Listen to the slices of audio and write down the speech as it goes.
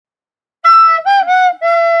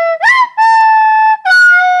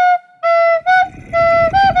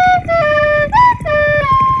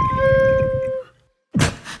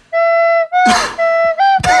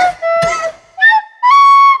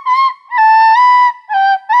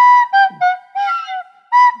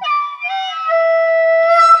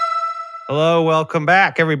Hello, welcome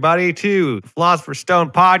back, everybody, to Philosopher's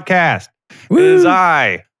Stone podcast. Woo! It is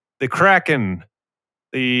I, the Kraken,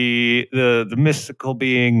 the mystical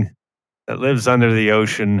being that lives under the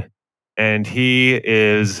ocean, and he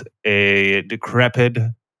is a decrepit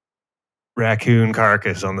raccoon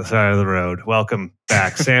carcass on the side of the road. Welcome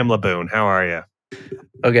back, Sam Laboon. How are you?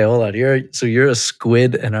 Okay, hold on. You're a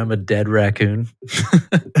squid and I'm a dead raccoon.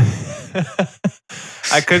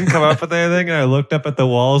 I couldn't come up with anything, and I looked up at the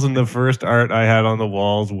walls, and the first art I had on the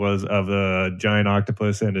walls was of a giant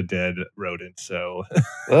octopus and a dead rodent. So,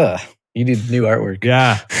 Ugh, you need new artwork.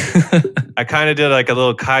 yeah, I kind of did like a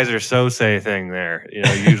little Kaiser Sose thing there,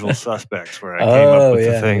 Usual Suspects, where I came up with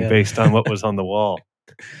the thing based on what was on the wall.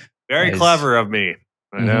 Very clever of me.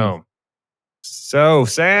 I know. So,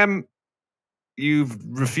 Sam, you've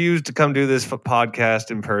refused to come do this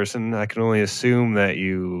podcast in person. I can only assume that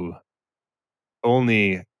you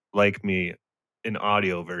only like me in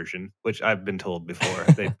audio version, which I've been told before.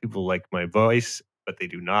 People like my voice, but they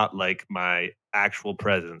do not like my actual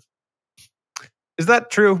presence. Is that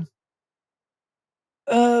true?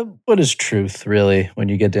 What is truth, really, when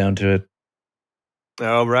you get down to it?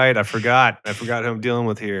 Oh, right. I forgot who I'm dealing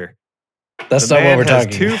with here. That's not what we're talking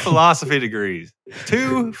about. Two philosophy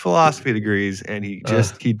degrees. And he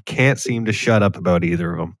can't seem to shut up about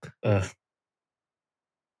either of them.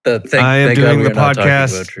 I am doing the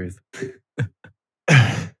podcast. Truth.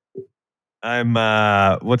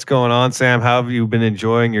 What's going on, Sam? How have you been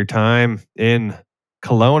enjoying your time in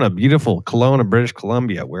Kelowna, beautiful Kelowna, British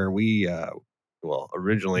Columbia, where we,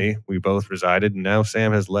 originally we both resided, and now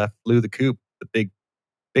Sam has flew the coop, the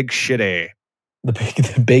big shitty.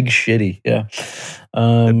 The big shitty, yeah.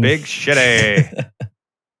 The big shitty.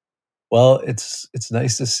 Well, it's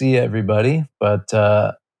nice to see everybody, but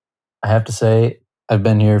I have to say, I've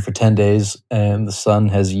been here for 10 days, and the sun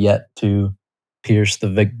has yet to pierce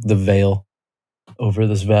the veil over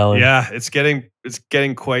this valley. Yeah, it's getting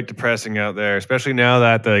quite depressing out there, especially now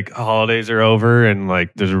that the holidays are over and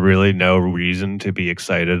there's really no reason to be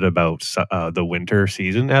excited about the winter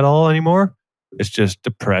season at all anymore. It's just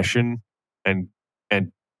depression and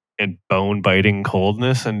bone biting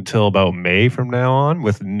coldness until about May from now on,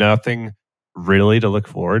 with nothing really to look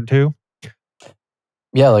forward to.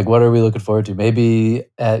 Yeah, what are we looking forward to? Maybe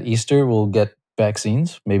at Easter we'll get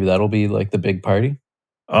vaccines. Maybe that'll be the big party.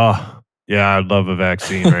 Oh, yeah, I'd love a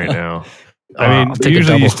vaccine right now. I mean,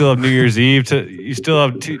 usually you still have New Year's Eve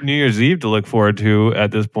to look forward to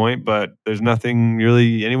at this point, but there's nothing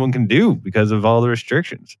really anyone can do because of all the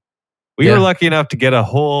restrictions. We were lucky enough to get a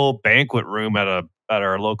whole banquet room at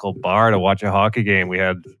our local bar to watch a hockey game. We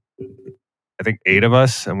had, I think, 8 of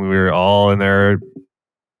us, and we were all in there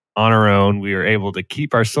on our own. We were able to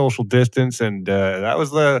keep our social distance, and that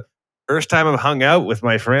was the first time I've hung out with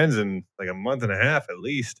my friends in a month and a half at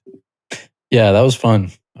least. Yeah, that was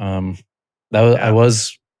fun. I think I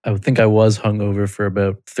was hungover for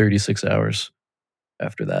about 36 hours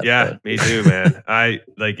after that. Yeah, me too, man.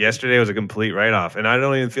 Yesterday was a complete write-off, and I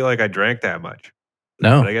don't even feel like I drank that much.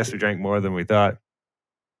 No. But I guess we drank more than we thought.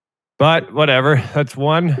 But whatever, that's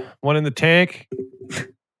one in the tank.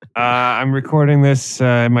 I'm recording this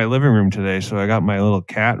in my living room today, so I got my little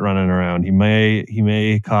cat running around. He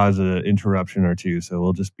may cause an interruption or two, so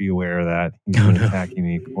we'll just be aware of that. He's been attacking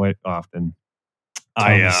me quite often.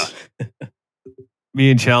 Me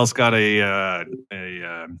and Chelsea got a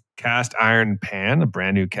cast iron pan, a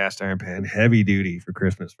brand new cast iron pan, heavy duty for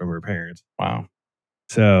Christmas from her parents. Wow.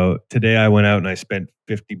 So today I went out and I spent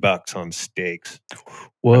 $50 on steaks.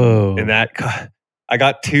 Whoa. And I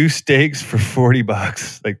got 2 steaks for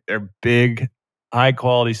 $40. They're big, high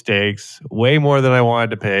quality steaks, way more than I wanted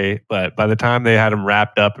to pay. But by the time they had them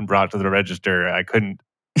wrapped up and brought to the register, I couldn't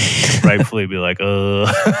rightfully be like,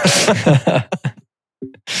 I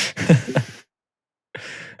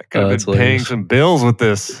could have been paying some bills with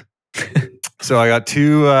this. So I got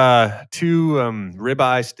two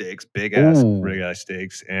ribeye steaks, big ass ribeye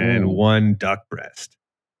steaks, and 1 duck breast.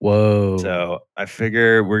 Whoa! So I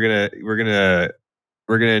figure we're gonna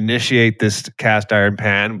initiate this cast iron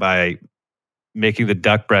pan by making the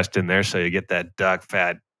duck breast in there, so you get that duck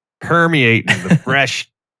fat permeating the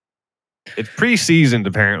fresh. It's pre-seasoned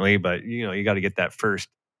apparently, but you got to get that first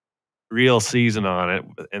real season on it,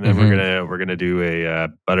 and then we're gonna do a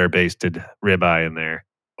butter basted ribeye in there.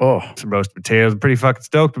 Oh, some roasted potatoes. I'm pretty fucking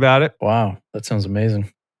stoked about it. Wow, that sounds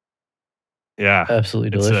amazing. Yeah, absolutely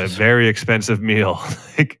delicious. It's a very expensive meal,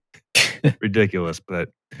 ridiculous, but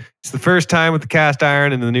it's the first time with the cast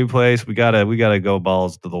iron in the new place. We gotta go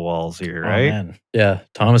balls to the walls here, right? Man. Yeah,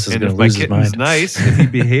 Thomas is going to lose his mind. Nice. If he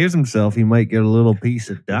behaves himself, he might get a little piece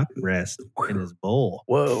of duck breast in his bowl.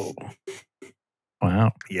 Whoa.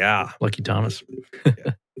 Wow. Yeah. Lucky Thomas.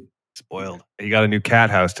 Yeah. Spoiled. He got a new cat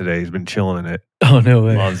house today. He's been chilling in it. Oh, no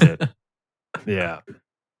way. Loves it. Yeah.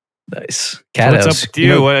 Nice. Cat house. What's up with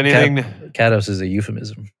you? What anything? Cat house is a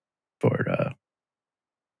euphemism for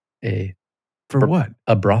what?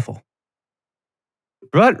 A brothel.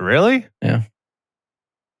 What? Really? Yeah.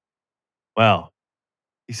 Well,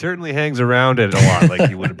 he certainly hangs around it a lot like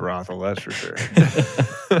he would a brothel, that's for sure.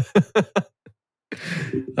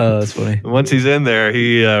 Oh, that's funny. Once he's in there,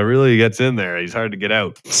 he really gets in there. He's hard to get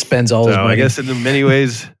out. Spends all his money. I guess in many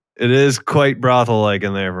ways, it is quite brothel-like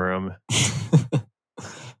in there for him.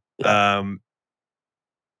 Yeah.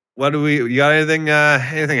 You got anything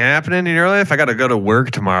happening in your life? I got to go to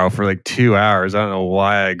work tomorrow for like 2 hours. I don't know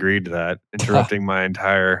why I agreed to that, interrupting my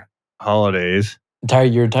entire holidays.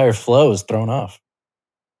 Your entire flow is thrown off.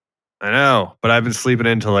 I know, but I've been sleeping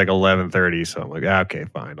in until like 11:30, so I'm like, okay,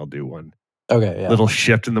 fine, I'll do one. Okay, yeah. Little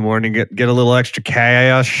shift in the morning, get a little extra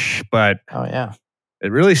cash, but oh yeah,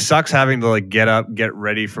 it really sucks having to like get up, get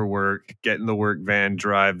ready for work, get in the work van,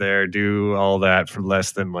 drive there, do all that for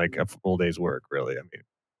less than like a full day's work. Really, I mean,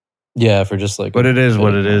 yeah, for just like. But it is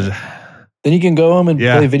what it is. Then you can go home and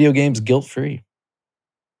play video games guilt free.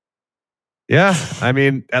 Yeah, I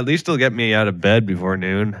mean, at least it'll get me out of bed before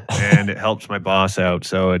noon, and it helps my boss out.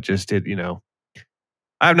 So I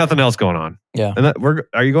have nothing else going on. Yeah. And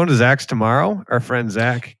are you going to Zach's tomorrow? Our friend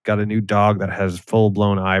Zach got a new dog that has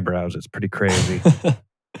full-blown eyebrows. It's pretty crazy.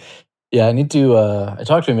 Yeah, I need to... I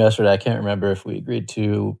talked to him yesterday. I can't remember if we agreed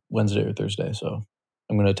to Wednesday or Thursday, so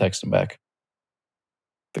I'm going to text him back.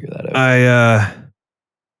 Figure that out.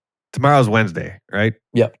 Tomorrow's Wednesday, right?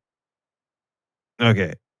 Yep.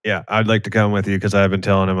 Okay. Yeah, I'd like to come with you because I've been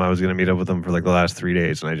telling him I was going to meet up with him for like the last 3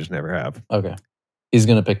 days, and I just never have. Okay. He's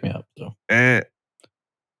going to pick me up, so...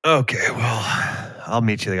 Okay, well, I'll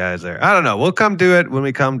meet you guys there. I don't know. We'll come to it when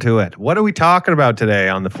we come to it. What are we talking about today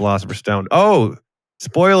on the Philosopher's Stone? Oh,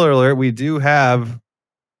 spoiler alert, we do have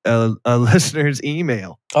a listener's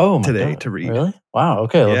email today to read. Really? Wow,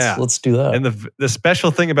 okay, let's do that. And the special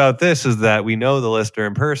thing about this is that we know the listener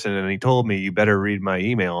in person, and he told me you better read my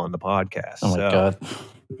email on the podcast. Oh my God.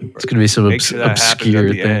 It's going to be some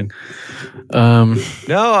obscure thing.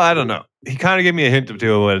 No, I don't know. He kind of gave me a hint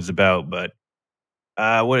to what it's about, but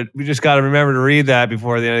we just got to remember to read that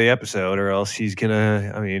before the end of the episode, or else he's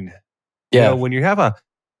gonna. I mean, when you have a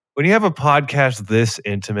podcast this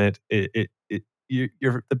intimate,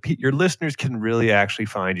 your listeners can really actually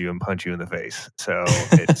find you and punch you in the face. So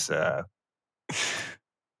it's one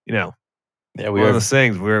of those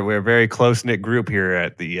things. We're a very close knit group here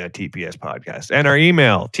at the TPS podcast, and our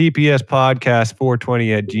email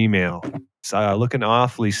tpspodcast420@gmail. It's looking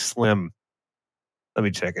awfully slim. Let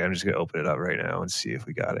me check it. I'm just going to open it up right now and see if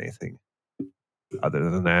we got anything other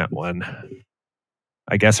than that one.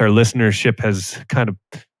 I guess our listenership has kind of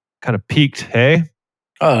peaked, hey?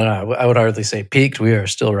 Oh, no, I would hardly say peaked. We are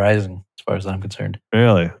still rising as far as I'm concerned.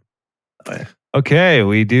 Really? Oh, yeah. Okay,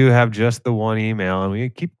 we do have just the one email, and we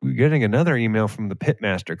keep getting another email from the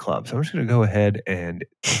Pitmaster Club. So I'm just going to go ahead and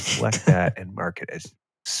select that and mark it as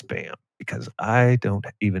spam because I don't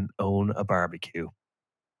even own a barbecue.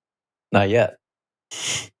 Not yet.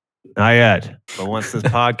 Not yet. But once this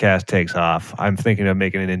podcast takes off, I'm thinking of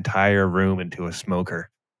making an entire room into a smoker.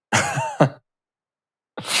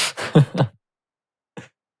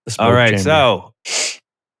 All right, so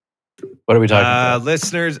what are we talking about?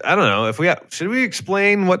 Listeners, I don't know. Should we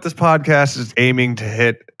explain what this podcast is aiming to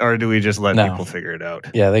hit, or do we just let people figure it out?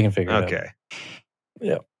 Yeah, they can figure it out. Okay.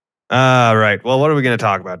 Yeah. All right. Well, what are we going to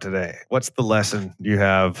talk about today? What's the lesson you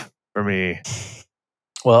have for me?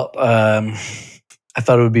 Well, I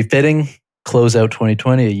thought it would be fitting. Close out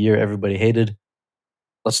 2020, a year everybody hated.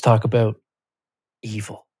 Let's talk about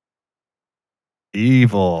evil.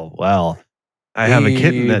 Evil. Well, I have a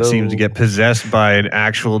kitten that seems to get possessed by an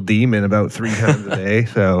actual demon about 3 times a day.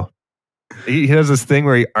 So he does this thing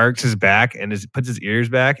where he arcs his back and puts his ears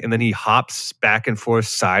back, and then he hops back and forth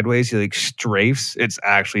sideways. He like strafes. It's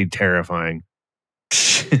actually terrifying.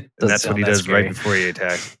 And that's what he does right before he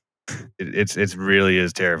attacks. It really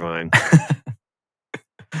is terrifying.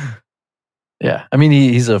 Yeah, I mean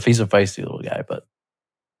he's a feisty little guy, but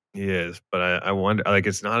he is. But I wonder, like,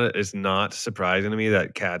 it's not surprising to me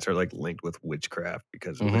that cats are like linked with witchcraft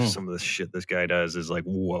because some of the shit this guy does is like,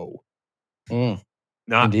 whoa,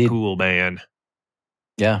 not cool, man.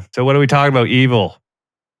 Yeah. So what are we talking about? Evil.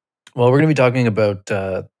 Well, we're going to be talking about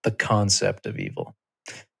the concept of evil.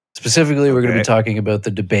 Specifically, we're going to be talking about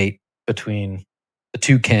the debate between the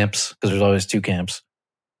two camps, because there's always two camps.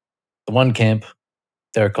 The one camp,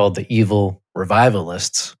 they're called the evil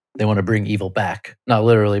revivalists. They want to bring evil back. Not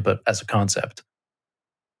literally, but as a concept.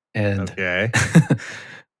 and okay,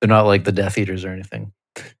 they're not like the Death Eaters or anything.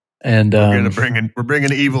 And we're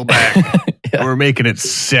bringing evil back. Yeah. We're making it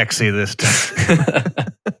sexy this time.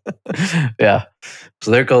 Yeah,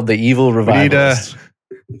 so they're called the Evil Revivalists.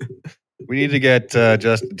 We need to get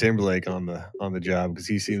Justin Timberlake on the job because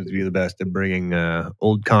he seems to be the best at bringing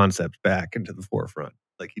old concepts back into the forefront,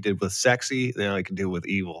 like he did with sexy. Now he can do it with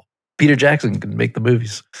evil. Peter Jackson can make the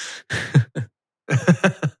movies.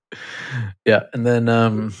 Yeah, and then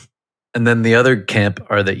the other camp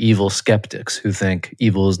are the evil skeptics who think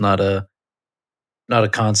evil is not a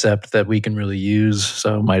concept that we can really use,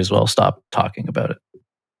 so might as well stop talking about it.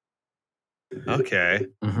 Okay.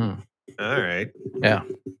 Mm-hmm. All right. Yeah.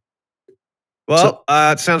 Well,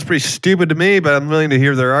 it sounds pretty stupid to me, but I'm willing to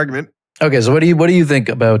hear their argument. Okay, so what do you think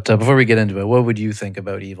about before we get into it? What would you think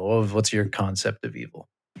about evil? What's your concept of evil?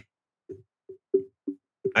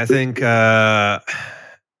 I think.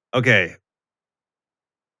 Okay.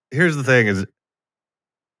 Here's the thing: is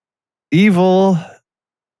evil.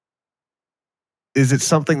 Is it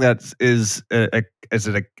something that is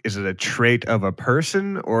a trait of a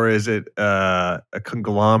person, or is it a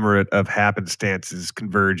conglomerate of happenstances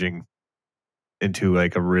converging into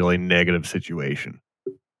like a really negative situation?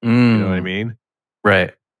 You know what I mean?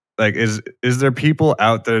 Right. Like, is there people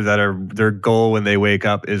out there that are their goal when they wake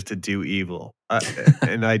up is to do evil?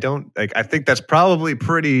 And I don't like. I think that's probably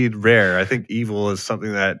pretty rare. I think evil is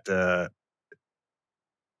something that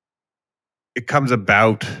it comes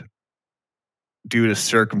about due to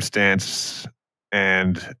circumstance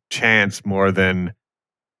and chance more than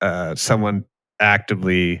someone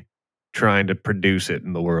actively trying to produce it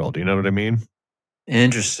in the world. You know what I mean?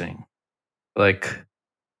 Interesting. Like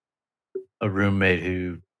a roommate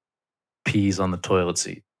who pees on the toilet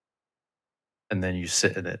seat and then you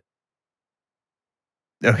sit in it.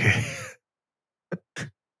 Okay.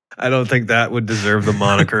 I don't think that would deserve the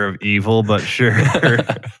moniker of evil, but sure.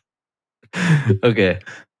 Okay.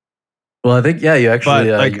 Well, I think, yeah, you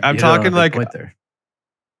actually, but like, I'm talking like, point there.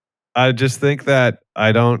 I just think that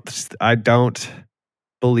I don't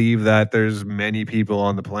believe that there's many people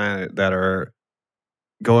on the planet that are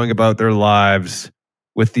going about their lives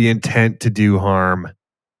with the intent to do harm,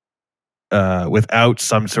 without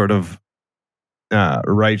some sort of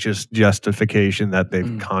righteous justification that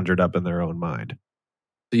they've conjured up in their own mind.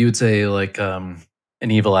 So you would say like an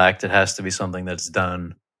evil act, it has to be something that's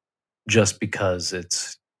done just because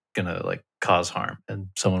it's gonna like cause harm and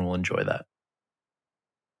someone will enjoy that.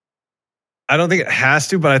 I don't think it has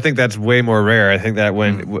to, but I think that's way more rare. I think that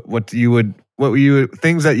when what you would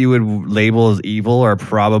things that you would label as evil are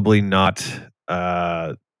probably not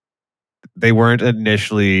they weren't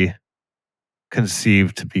initially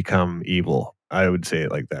conceived to become evil. I would say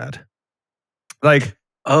it like that. Like,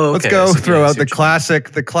 let's go throw out the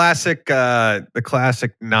classic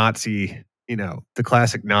Nazi, the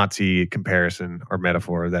classic Nazi comparison or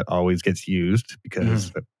metaphor that always gets used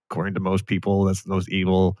because according to most people, that's the most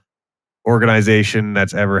evil organization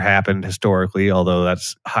that's ever happened historically, although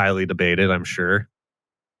that's highly debated, I'm sure.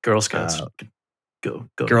 Girl Scouts. Go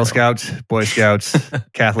Girl Scouts, Boy Scouts,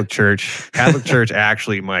 Catholic Church. Catholic Church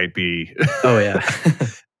actually might be. Oh, yeah.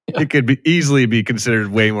 It could easily be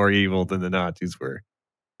considered way more evil than the Nazis were.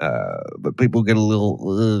 But people get a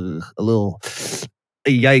little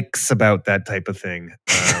yikes about that type of thing.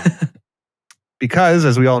 Because,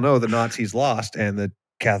 as we all know, the Nazis lost and the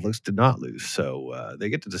Catholics did not lose. So they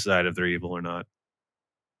get to decide if they're evil or not.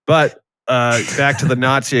 But back to the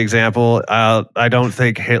Nazi example, I don't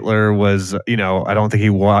think Hitler was, I don't think he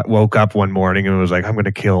woke up one morning and was like, I'm going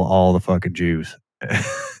to kill all the fucking Jews.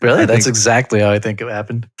 Really? That's exactly how I think it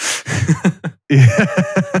happened. Yeah.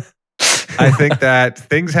 I think that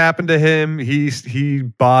things happened to him. He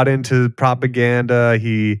bought into propaganda.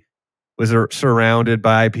 He was surrounded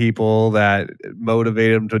by people that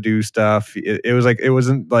motivated him to do stuff. It was like, it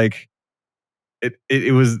wasn't like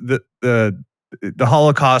it was the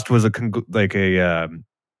Holocaust was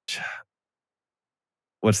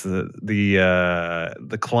what's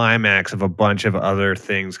the climax of a bunch of other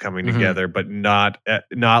things coming together, but not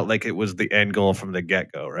like it was the end goal from the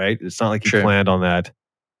get-go, right? It's not like he planned on that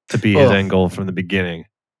to be his end goal from the beginning.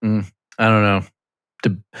 I don't know.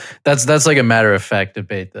 That's like a matter of fact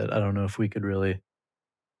debate that I don't know if we could really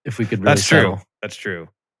That's settle. True. That's true.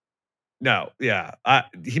 No, yeah.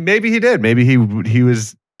 Maybe he did. Maybe he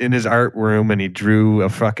was in his art room and he drew a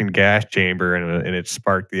fucking gas chamber and it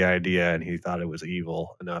sparked the idea and he thought it was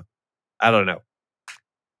evil enough. I don't know.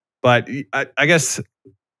 But I guess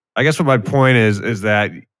what my point is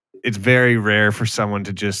that it's very rare for someone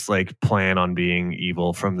to just like plan on being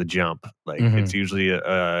evil from the jump. Like it's usually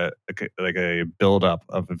a buildup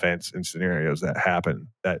of events and scenarios that happen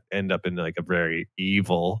that end up in like a very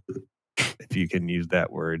evil, if you can use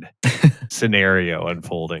that word, scenario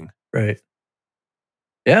unfolding. Right.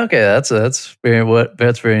 Yeah. Okay. That's very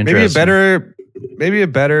interesting. Maybe a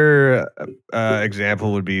better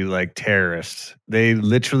example would be like terrorists. They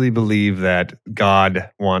literally believe that God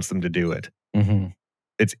wants them to do it. Mm-hmm.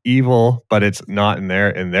 It's evil, but it's not in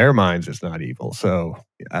their minds. It's not evil. So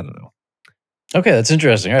I don't know. Okay, that's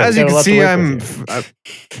interesting. All right, as you can see, I'm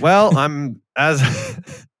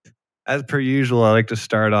as per usual. I like to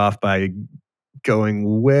start off by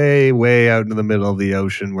going way, way out into the middle of the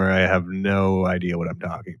ocean where I have no idea what I'm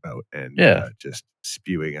talking about, and just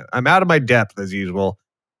spewing it. I'm out of my depth as usual.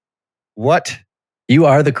 What? You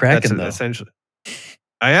are the Kraken, though. Essentially.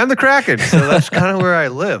 I am the Kraken, so that's kind of where I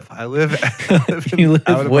live. I live you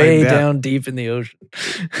live way down deep in the ocean.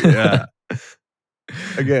 Yeah.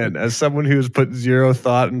 Again, as someone who's put zero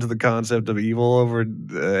thought into the concept of evil over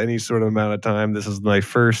any sort of amount of time, this is my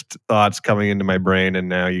first thoughts coming into my brain, and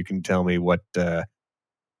now you can tell me what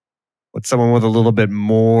someone with a little bit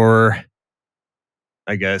more,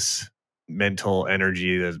 I guess, mental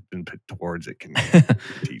energy that's been put towards it can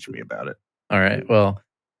teach me about it. All right. Well,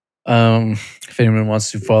 if anyone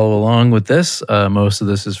wants to follow along with this, most of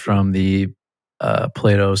this is from the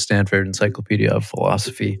Plato Stanford Encyclopedia of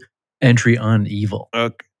Philosophy entry on evil.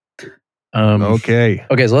 Okay.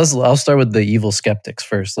 Okay. So I'll start with the evil skeptics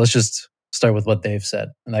first. Let's just start with what they've said,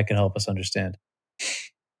 and that can help us understand.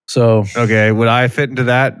 So, okay, would I fit into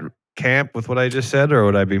that camp with what I just said, or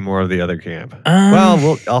would I be more of the other camp?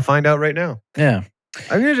 I'll find out right now. Yeah.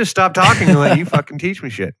 I'm gonna just stop talking and let you fucking teach me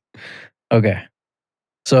shit. Okay.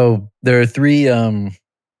 So there are three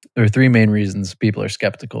main reasons people are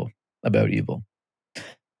skeptical about evil.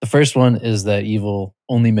 The first one is that evil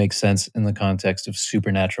only makes sense in the context of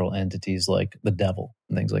supernatural entities like the devil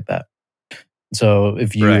and things like that. So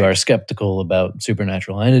if you are skeptical about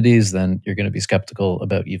supernatural entities, then you're going to be skeptical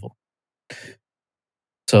about evil.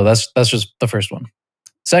 So that's just the first one.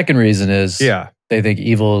 Second reason is they think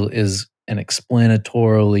evil is an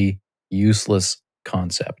explanatorily useless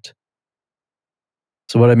concept.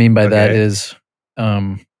 So what I mean by that is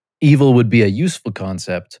evil would be a useful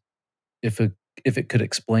concept if it could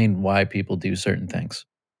explain why people do certain things.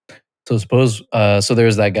 So suppose so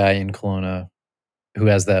there's that guy in Kelowna who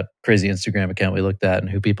has that crazy Instagram account we looked at and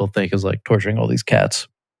who people think is like torturing all these cats.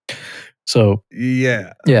 So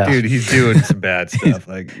yeah, dude, he's doing some bad stuff.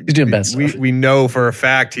 He's doing bad stuff. We know for a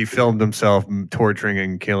fact he filmed himself torturing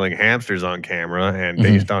and killing hamsters on camera, and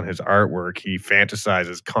based on his artwork, he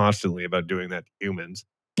fantasizes constantly about doing that to humans.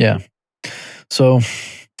 Yeah. So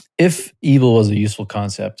if evil was a useful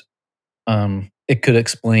concept, it could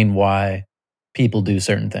explain why people do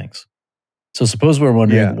certain things. So suppose we're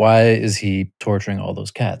wondering why is he torturing all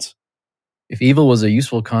those cats? If evil was a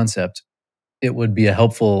useful concept, it would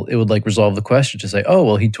like resolve the question to say, oh,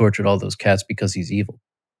 well, he tortured all those cats because he's evil.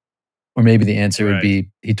 Or maybe the answer would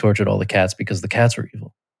be he tortured all the cats because the cats were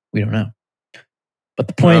evil. We don't know. But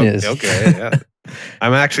the point is... Okay, yeah.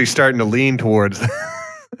 I'm actually starting to lean towards...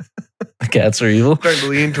 the cats are evil? Starting to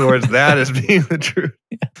lean towards that as being the truth.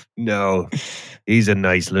 Yeah. No, he's a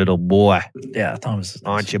nice little boy. Yeah, Thomas is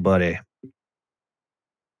nice. Aren't you, buddy?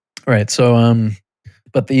 Right, so...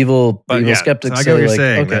 But the evil skeptics so I get what you're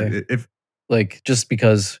saying. Okay, like just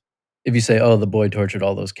because if you say, oh, the boy tortured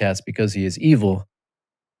all those cats because he is evil,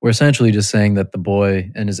 we're essentially just saying that the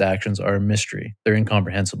boy and his actions are a mystery. They're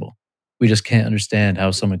incomprehensible. We just can't understand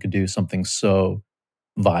how someone could do something so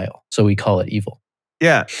vile. So we call it evil.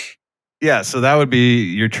 Yeah. Yeah, so that would be,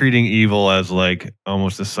 you're treating evil as like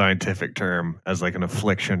almost a scientific term, as like an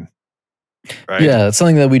affliction, right? Yeah, it's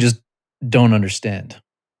something that we just don't understand.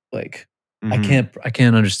 Like, I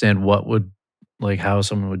can't understand what would, like how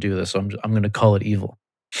someone would do this. So I'm going to call it evil.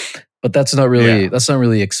 But that's not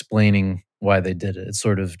really explaining why they did it. It's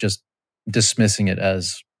sort of just dismissing it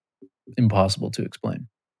as impossible to explain.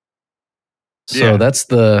 So that's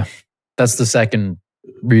the second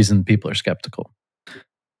reason people are skeptical.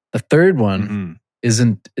 The third one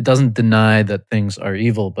it doesn't deny that things are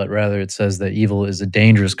evil, but rather it says that evil is a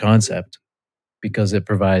dangerous concept because it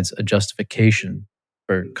provides a justification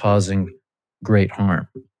for causing great harm.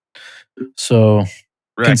 So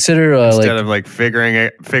consider instead of like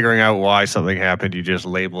figuring out why something happened, you just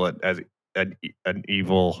label it as an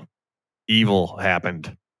evil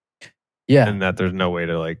happened. Yeah, and that there's no way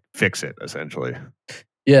to like fix it. Essentially.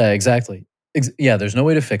 Yeah, exactly. There's no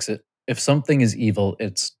way to fix it. If something is evil,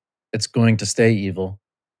 it's going to stay evil,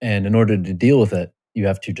 and in order to deal with it, you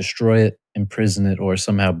have to destroy it, imprison it, or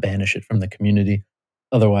somehow banish it from the community.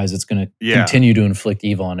 Otherwise, it's going to continue to inflict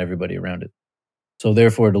evil on everybody around it. So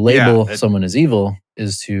therefore, to label someone as evil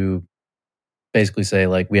is to basically say,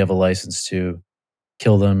 like, we have a license to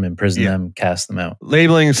kill them, imprison them, cast them out.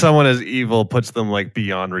 Labeling someone as evil puts them like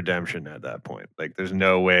beyond redemption at that point. Like there's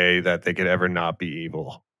no way that they could ever not be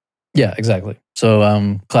evil. Yeah, exactly.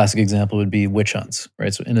 So classic example would be witch hunts,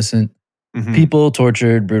 right? So innocent people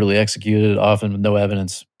tortured, brutally executed, often with no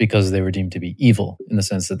evidence because they were deemed to be evil in the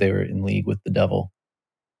sense that they were in league with the devil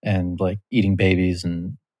and like eating babies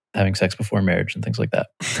and having sex before marriage and things like that.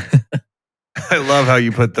 I love how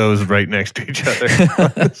you put those right next to each other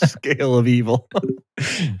on the scale of evil.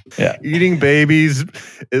 Yeah. Eating babies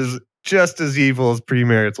is just as evil as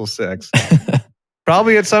premarital sex.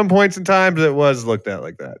 Probably at some points in time it was looked at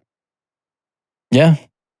like that. Yeah.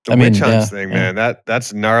 The witch hunts thing, man.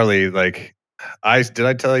 That's gnarly. Like did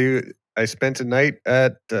I tell you I spent a night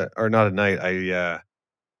at or not a night.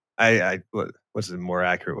 I what's the more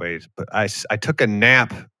accurate way? But I took a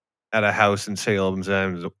nap at a house in Salem's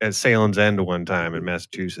End one time in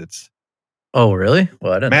Massachusetts. Oh, really?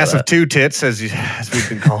 Well, I didn't Massive know that. two tits, as we've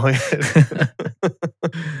been calling it.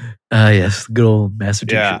 Yes, good old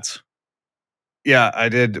Massachusetts. Yeah, I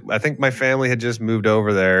did. I think my family had just moved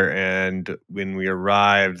over there, and when we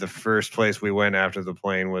arrived, the first place we went after the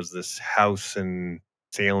plane was this house in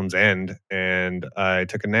Salem's End, and I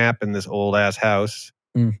took a nap in this old ass house.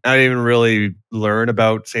 I didn't even really learn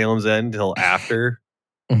about Salem's End until after.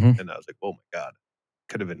 And I was like, "Oh my god,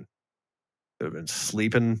 could have been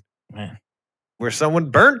sleeping where someone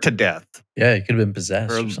burnt to death." Yeah, you could have been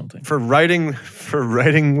possessed or something for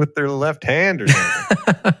writing with their left hand or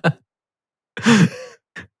something.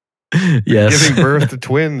 Yes, giving birth to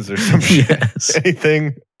twins or some shit. Yes.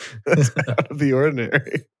 Anything that's out of the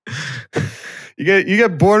ordinary. You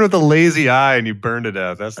get born with a lazy eye and you burn to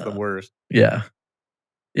death. That's the worst. Yeah.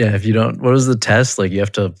 Yeah, if you don't, what was the test? Like you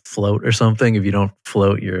have to float or something. If you don't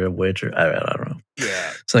float, you're a witch or I don't know.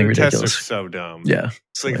 Yeah. Something ridiculous. Tests are so dumb. Yeah.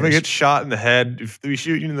 It's like if I get shot in the head, if we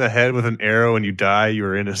shoot you in the head with an arrow and you die,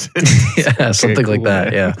 you're innocent. Yeah, something cool, like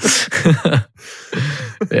that. Man. Yeah.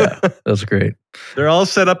 Yeah, that's great. They're all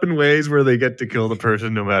set up in ways where they get to kill the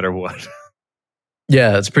person no matter what.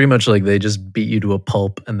 Yeah, it's pretty much like they just beat you to a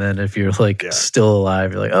pulp. And then if you're like still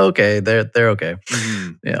alive, you're like, oh, okay, they're okay.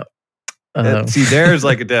 Mm-hmm. Yeah. See, there's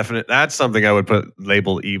like a definite. That's something I would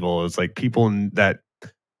label evil. It's like people that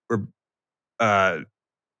were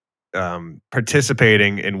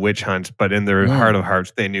participating in witch hunts, but in their heart of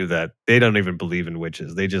hearts, they knew that they don't even believe in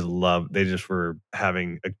witches. They just were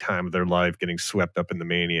having a time of their life, getting swept up in the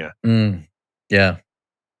mania. Yeah,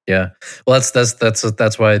 yeah. Well, that's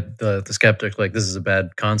why the skeptic like this is a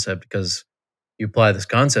bad concept because you apply this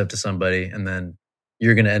concept to somebody, and then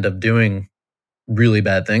you're going to end up doing really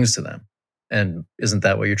bad things to them. And isn't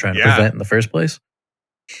that what you're trying to prevent in the first place?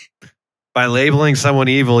 By labeling someone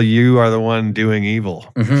evil, you are the one doing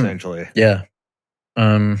evil, essentially. Yeah.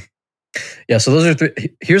 Yeah, so those are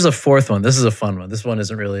three. Here's a fourth one. This is a fun one. This one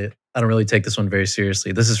isn't really, I don't really take this one very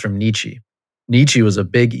seriously. This is from Nietzsche. Nietzsche was a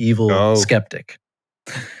big evil skeptic.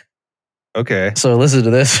 Okay. So listen to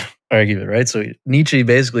this argument, right? So Nietzsche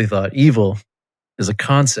basically thought evil is a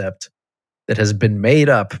concept that has been made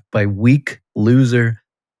up by weak, loser,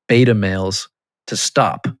 beta males to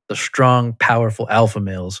stop the strong, powerful alpha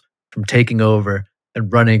males from taking over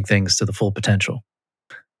and running things to the full potential.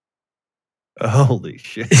 Holy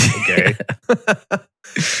shit. Okay.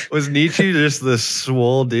 Was Nietzsche just the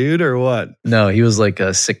swole dude or what? No, he was like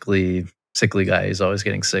a sickly guy. He's always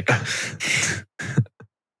getting sick.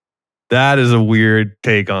 That is a weird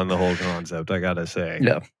take on the whole concept, I gotta say.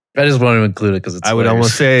 Yeah. I just wanted to include it because it's I would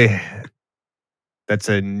almost say that's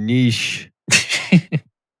a niche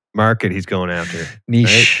market he's going after.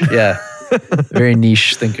 Niche, right? Yeah. Very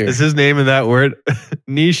niche thinker. Is his name in that word?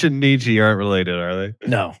 Niche and Nietzsche aren't related, are they?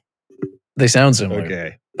 No. They sound similar.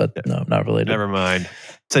 Okay. But no, not related. Never mind.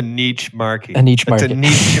 It's a niche market. A niche market.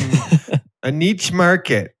 A niche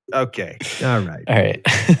market. Okay. All right. All right.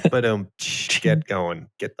 But get going.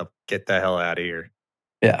 Get the hell out of here.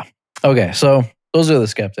 Yeah. Okay. So those are the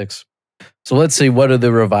skeptics. So let's see, what do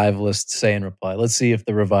the revivalists say in reply? Let's see if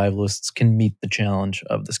the revivalists can meet the challenge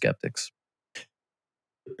of the skeptics.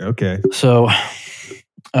 Okay. So,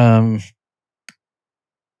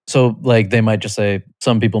 like they might just say,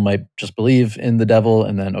 some people might just believe in the devil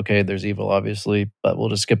and then, okay, there's evil, obviously, but we'll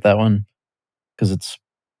just skip that one because it's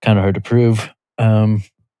kind of hard to prove. So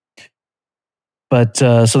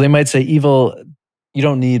they might say evil, you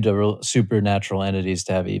don't need supernatural entities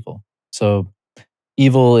to have evil. So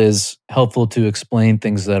evil is helpful to explain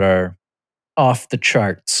things that are off the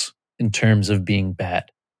charts in terms of being bad,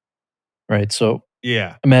 right? So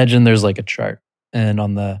Yeah. imagine there's like a chart, and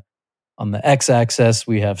on the x-axis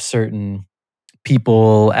we have certain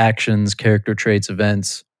people, actions, character traits,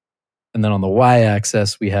 events, and then on the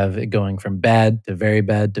y-axis we have it going from bad to very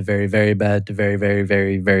bad to very, very bad to very, very,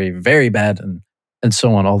 very, very, very bad, and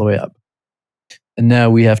so on all the way up. And now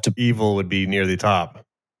we have to... Evil would be near the top.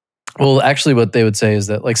 Well, actually, what they would say is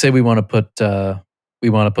that, like, say we want to put the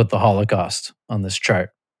Holocaust on this chart.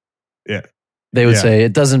 Yeah. They would say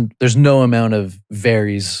it doesn't. There's no amount of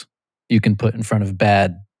varies you can put in front of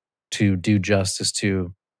bad to do justice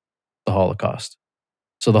to the Holocaust.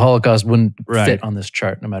 So the Holocaust wouldn't fit on this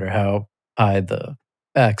chart, no matter how high the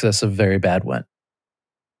axis of very bad went.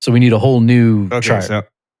 So we need a whole new chart.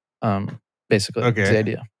 Basically, that's the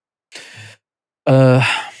idea.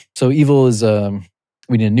 So evil is...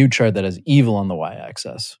 we need a new chart that has evil on the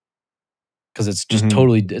y-axis, because it's just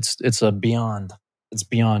totally... It's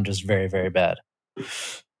beyond just very, very bad.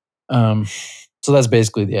 So that's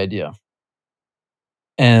basically the idea.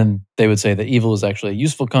 And they would say that evil is actually a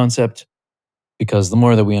useful concept, because the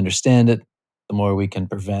more that we understand it, the more we can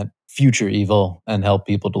prevent future evil and help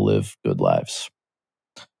people to live good lives.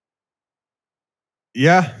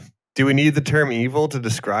 Yeah. Do we need the term evil to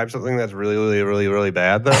describe something that's really, really, really, really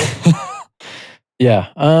bad, though? Yeah.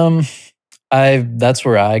 That's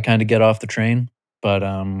where I kind of get off the train. But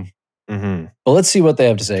but let's see what they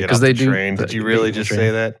have to say, because they do. Train. Did you really just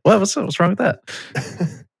say that? What's wrong with that?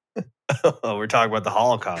 Oh, we're talking about the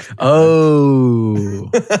Holocaust. Oh,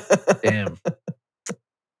 damn.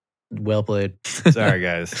 Well played. Sorry,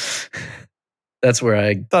 guys. That's where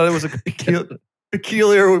I thought it was a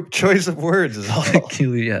peculiar choice of words. Is all.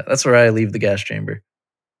 Peculiar, yeah. That's where I leave the gas chamber.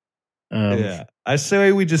 Yeah, I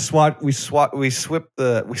say we just we switch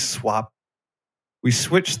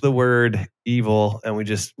the word evil, and we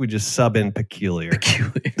just sub in peculiar.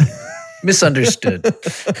 Misunderstood.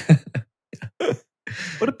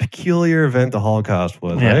 What a peculiar event the Holocaust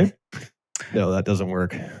was, right? No, that doesn't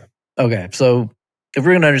work. Okay, so if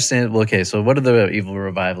we're going to understand, well, okay, so what do the evil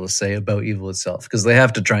revivalists say about evil itself? Because they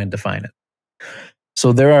have to try and define it.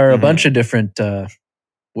 So there are a bunch of different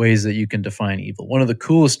ways that you can define evil. One of the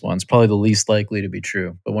coolest ones, probably the least likely to be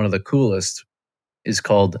true, but one of the coolest is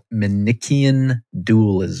called Manichaean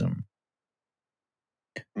dualism.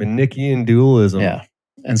 Manichaean dualism. Yeah.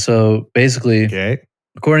 And so basically,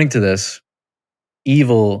 according to this,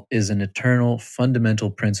 evil is an eternal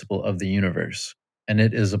fundamental principle of the universe, and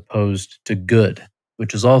it is opposed to good,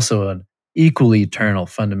 which is also an equally eternal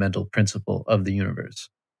fundamental principle of the universe.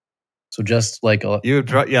 So just like to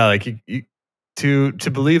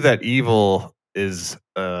believe that evil is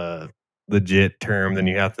a legit term, then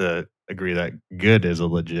you have to agree that good is a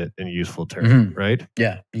legit and useful term, right?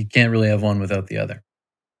 Yeah, you can't really have one without the other.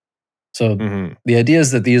 So the idea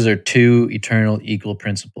is that these are two eternal equal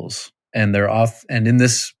principles, and they're off. And in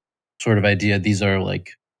this sort of idea, these are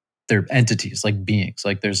like, they're entities, like beings.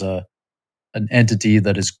 Like there's an entity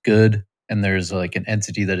that is good, and there's like an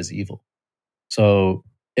entity that is evil. So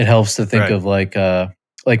it helps to think of like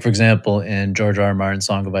for example, in George R. R. Martin's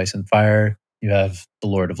Song of Ice and Fire, you have the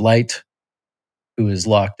Lord of Light, who is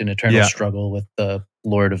locked in eternal struggle with the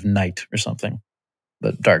Lord of Night or something,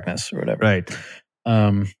 the darkness or whatever. Right.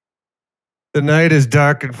 The night is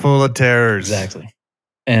dark and full of terrors. Exactly.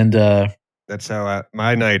 And that's how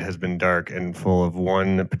my night has been dark and full of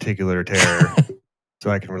one particular terror. So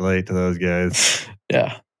I can relate to those guys.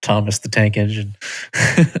 Yeah. Thomas the Tank Engine.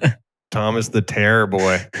 Thomas the Terror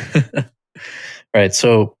Boy. Right.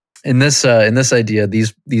 So in this idea,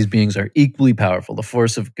 these beings are equally powerful. The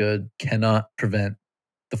force of good cannot prevent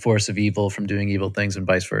the force of evil from doing evil things, and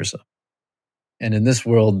vice versa. And in this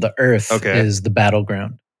world, the earth is the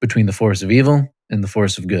battleground between the force of evil and the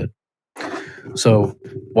force of good. So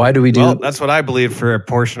why do we do... Well, that's what I believe for a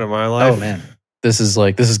portion of my life. Oh, man. This is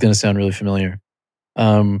going to sound really familiar.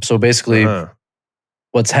 So basically,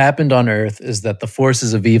 what's happened on earth is that the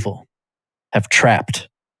forces of evil have trapped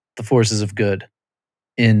the forces of good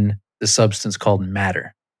in the substance called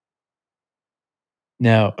matter.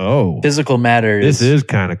 Now, physical matter this is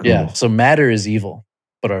kind of cool. Yeah, so matter is evil,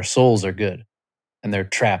 but our souls are good, and they're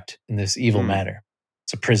trapped in this evil matter.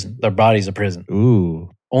 It's a prison. Their body's a prison. Ooh.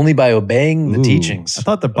 Only by obeying the teachings. I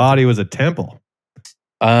thought the body was a temple.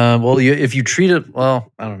 Well, if you treat it,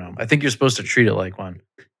 well, I don't know. I think you're supposed to treat it like one.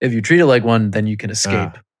 If you treat it like one, then you can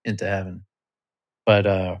escape into heaven.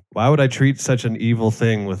 But why would I treat such an evil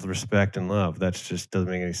thing with respect and love? That just doesn't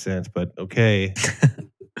make any sense. But okay.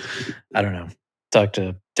 I don't know.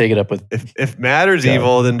 Take it up with... If matter's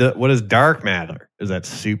evil, then what is dark matter? Is that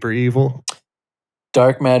super evil?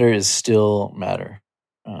 Dark matter is still matter.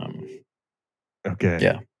 Okay.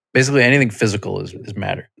 Yeah. Basically, anything physical is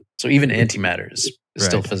matter. So even antimatter is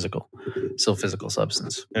still physical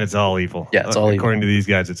substance. And it's all evil. Yeah, it's all evil. According to these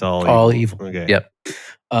guys, it's all evil. All evil. Okay. Yep.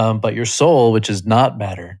 But your soul, which is not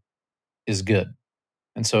matter, is good.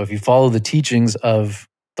 And so if you follow the teachings of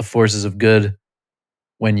the forces of good,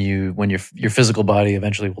 when your physical body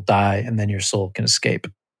eventually will die and then your soul can escape.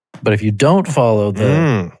 But if you don't follow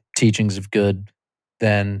the teachings of good,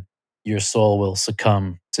 then your soul will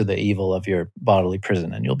succumb to the evil of your bodily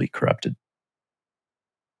prison and you'll be corrupted.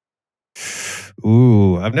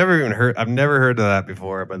 Ooh, I've never heard of that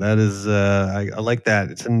before, but that is, I like that.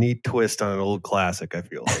 It's a neat twist on an old classic, I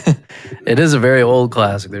feel like. It is a very old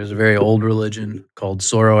classic. There's a very old religion called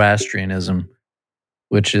Zoroastrianism,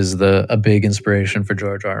 which is a big inspiration for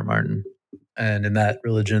George R. R. Martin. And in that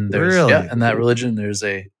religion, there's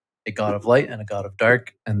a god of light and a god of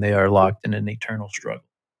dark, and they are locked in an eternal struggle.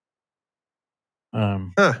 I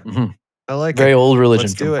like very old religion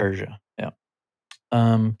from Persia. Yeah.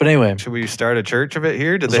 But anyway, should we start a church of it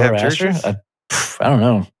here? Did they have churches? I don't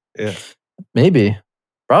know. Yeah, maybe,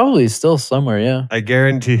 probably still somewhere. Yeah, I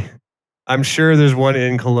guarantee. I'm sure there's one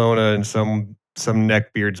in Kelowna in some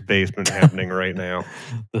neckbeard's basement happening right now.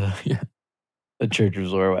 The Church of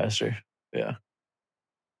Zoroaster. Yeah.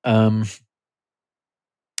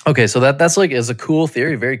 Okay, so that's like is a cool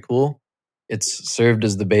theory, very cool. It's served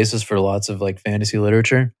as the basis for lots of like fantasy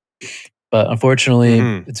literature, but unfortunately,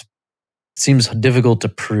 it seems difficult to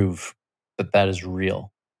prove that is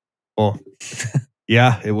real. Well,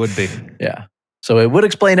 yeah, it would be. Yeah, so it would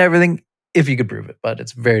explain everything if you could prove it, but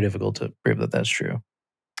it's very difficult to prove that that's true.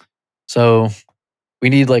 So we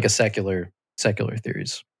need like a secular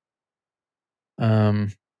theories. So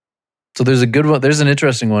there's a good one. There's an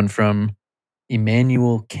interesting one from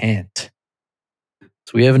Immanuel Kant.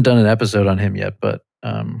 So we haven't done an episode on him yet, but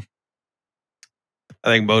I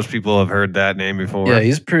think most people have heard that name before. Yeah,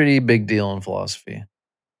 he's a pretty big deal in philosophy.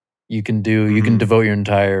 You can devote your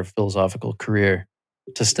entire philosophical career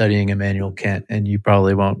to studying Immanuel Kant, and you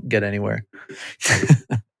probably won't get anywhere.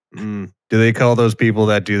 Do they call those people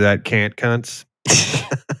that do that Kant cunts?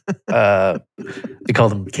 They call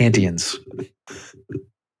them Kantians.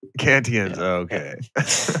 Kantians, yeah. Okay.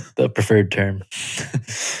 The preferred term.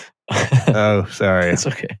 Oh, sorry. It's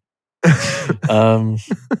okay.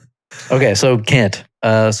 Okay, so Kant.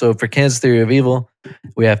 So for Kant's theory of evil,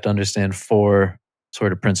 we have to understand 4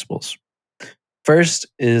 sort of principles. First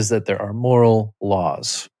is that there are moral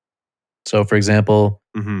laws. So for example,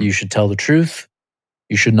 you should tell the truth.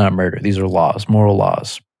 You should not murder. These are laws, moral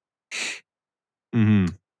laws.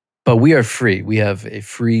 But we are free. We have a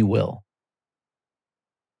free will.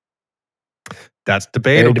 That's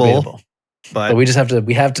debatable. But we just have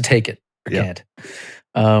to take it for Kant.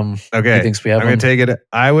 Okay. He thinks we have I'm going to take it.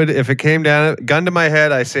 I would, if it came down, gun to my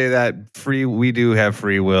head, I say that we do have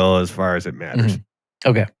free will as far as it matters.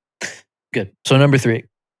 Okay. Good. So number 3,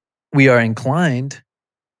 we are inclined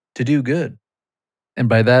to do good. And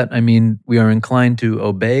by that, I mean, we are inclined to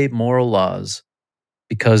obey moral laws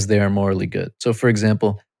because they are morally good. So for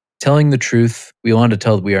example, telling the truth, we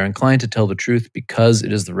are inclined to tell the truth because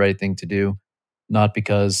it is the right thing to do, not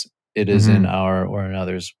because it is in our or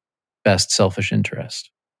another's best selfish interest.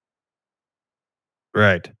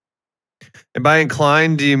 Right. And by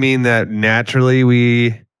inclined, do you mean that naturally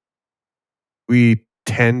we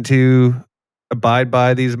tend to abide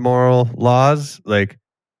by these moral laws? Like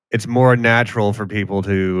it's more natural for people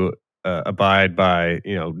to abide by,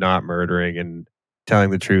 not murdering and telling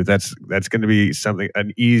the truth. That's going to be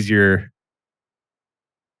an easier.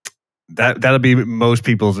 That'll be most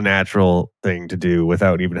people's natural thing to do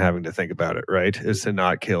without even having to think about it, right? Is to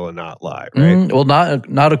not kill and not lie, right? Well,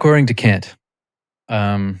 not according to Kant.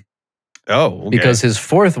 Okay. Because his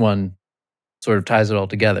 4th one sort of ties it all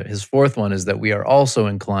together. His 4th one is that we are also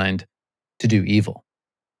inclined to do evil.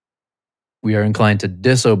 We are inclined to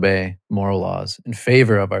disobey moral laws in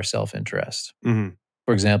favor of our self-interest.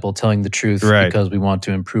 For example, telling the truth because we want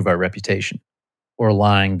to improve our reputation, or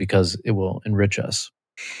lying because it will enrich us.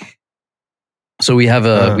 So we have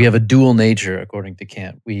a dual nature according to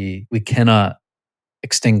Kant. We cannot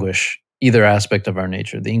extinguish either aspect of our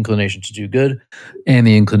nature, the inclination to do good and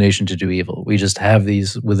the inclination to do evil. We just have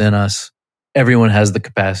these within us. Everyone has the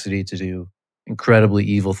capacity to do incredibly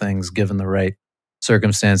evil things given the right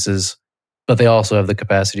circumstances, but they also have the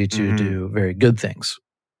capacity to do very good things.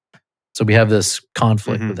 So we have this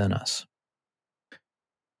conflict within us.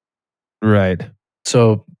 Right.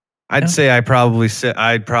 So I'd say I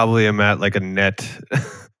probably am at like a net.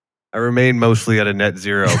 I remain mostly at a net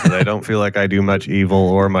zero because I don't feel like I do much evil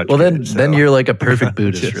or much. Well, good, then you're like a perfect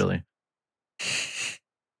Buddhist, really.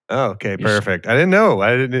 Oh, okay, perfect. I didn't know.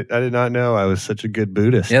 I did not know I was such a good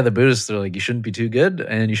Buddhist. Yeah, the Buddhists are like, you shouldn't be too good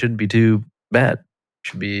and you shouldn't be too bad. You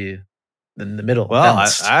should be in the middle. Well,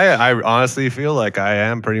 Balanced. I honestly feel like I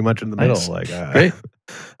am pretty much in the middle. Like, great.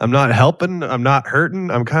 I'm not helping. I'm not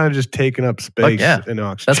hurting. I'm kind of just taking up space and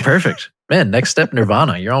oxygen. That's perfect. Man, next step,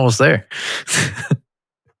 nirvana. You're almost there.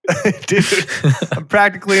 Dude, I'm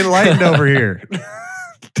practically enlightened over here.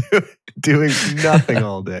 Doing nothing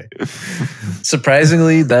all day.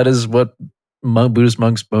 Surprisingly, that is what Buddhist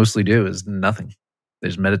monks mostly do, is nothing. They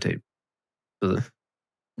just meditate. So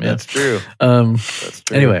That's true. That's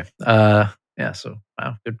true. Anyway, so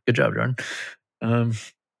wow, good job, Jordan.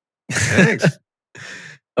 Thanks.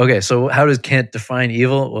 Okay, so how does Kant define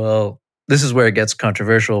evil? Well, this is where it gets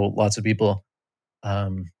controversial. Lots of people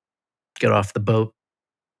get off the boat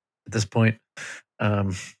at this point.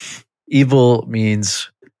 Evil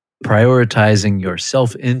means prioritizing your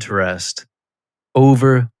self-interest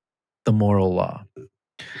over the moral law.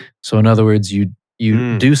 So in other words, you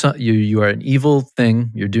do something, you are an evil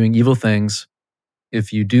thing, you're doing evil things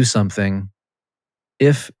if you do something,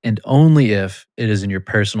 if and only if it is in your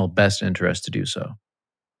personal best interest to do so.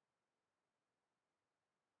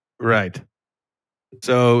 Right.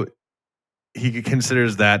 So he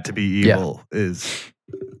considers that to be evil, is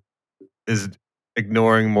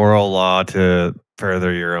ignoring moral law to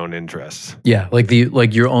further your own interests. Yeah,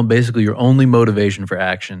 your only motivation for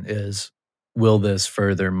action is, will this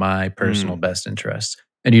further my personal best interests?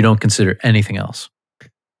 And you don't consider anything else.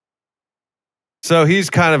 So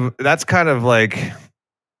that's kind of like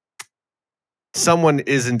someone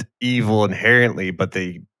isn't evil inherently, but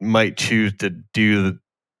they might choose to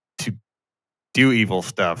do evil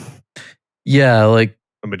stuff. Yeah, like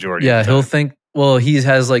a majority. Yeah, of the time. he'll think. Well, he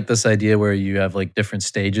has like this idea where you have like different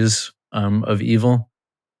stages of evil.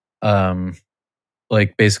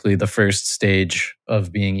 Like basically, the first stage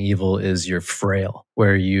of being evil is you're frail,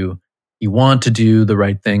 where you want to do the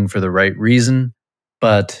right thing for the right reason,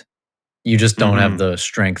 but you just don't have the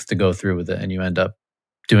strength to go through with it, and you end up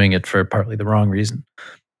doing it for partly the wrong reason.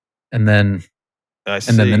 And then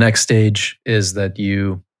the next stage is that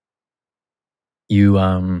you're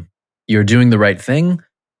doing the right thing,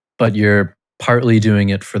 but you're partly doing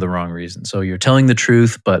it for the wrong reason. So you're telling the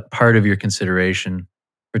truth, but part of your consideration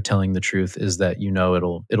for telling the truth is that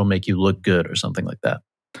it'll make you look good or something like that.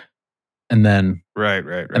 And then right.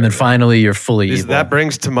 And then finally you're fully evil. That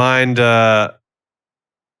brings to mind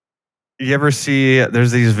you ever see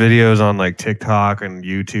there's these videos on like TikTok and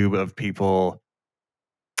YouTube of people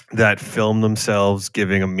that film themselves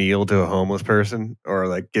giving a meal to a homeless person, or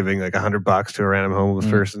like giving like $100 to a random homeless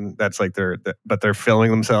person. That's like but they're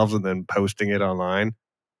filming themselves and then posting it online.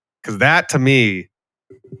 Because that, to me,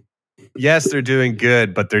 yes, they're doing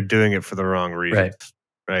good, but they're doing it for the wrong reasons.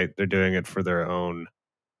 Right? They're doing it for their own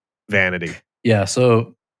vanity. Yeah.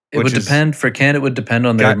 So it would depend. For Kant, it would depend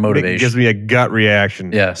on their motivation. It gives me a gut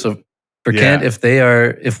reaction. Yeah. So for Kant, if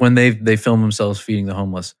when they film themselves feeding the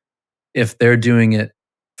homeless, if they're doing it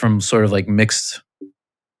from sort of like mixed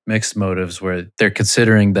motives, where they're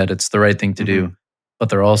considering that it's the right thing to do, but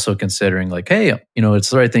they're also considering like, hey, it's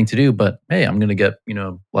the right thing to do, but hey, I'm going to get,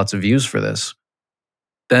 lots of views for this.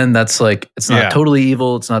 Then that's like, it's not totally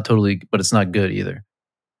evil. It's not totally, but it's not good either.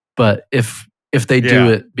 But if they do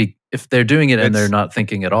it, if they're doing it and they're not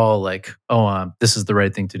thinking at all like, oh, this is the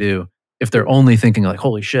right thing to do. If they're only thinking like,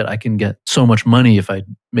 holy shit, I can get so much money if I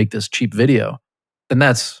make this cheap video, then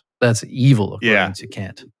that's evil according to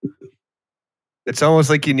Kant. It's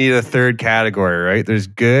almost like you need a third category, right? There's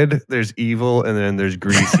good, there's evil, and then there's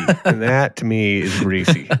greasy. And that, to me, is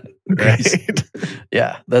greasy. Right?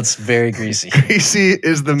 Yeah, that's very greasy. Greasy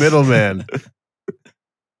is the middleman.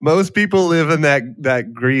 Most people live in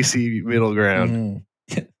that greasy middle ground.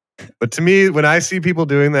 But to me, when I see people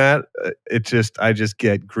doing that, I just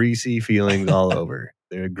get greasy feelings all over.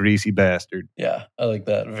 They're a greasy bastard. Yeah, I like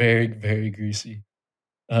that. Very, very greasy.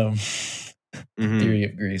 Theory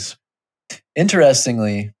of Greece.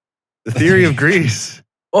 Interestingly, the theory of Greece.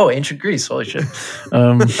 Oh, ancient Greece! Holy shit!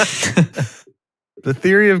 The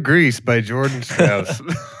Theory of Greece by Jordan Strauss.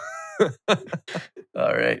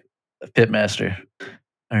 All right, Pitmaster.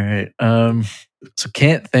 All right. So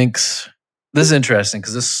Kant thinks this is interesting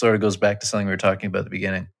because this sort of goes back to something we were talking about at the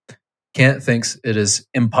beginning. Kant thinks it is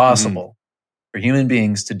impossible for human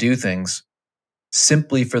beings to do things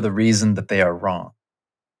simply for the reason that they are wrong.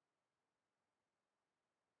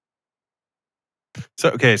 So,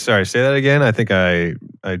 okay, sorry, say that again. I think I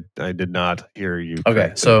did not hear you.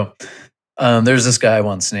 Okay, so there's this guy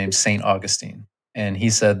once named St. Augustine, and he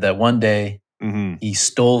said that one day he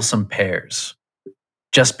stole some pears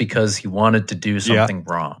just because he wanted to do something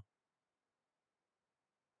wrong.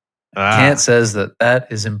 Kant says that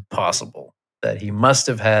is impossible, that he must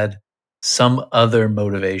have had some other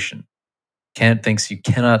motivation. Kant thinks you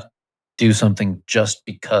cannot do something just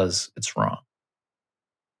because it's wrong.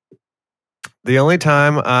 The only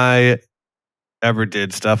time I ever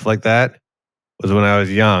did stuff like that was when I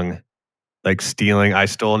was young, like stealing. I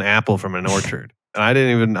stole an apple from an orchard.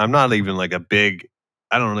 And I'm not even like I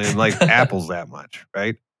don't even like apples that much,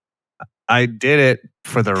 right? I did it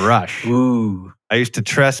for the rush. Ooh. I used to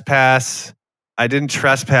trespass. I didn't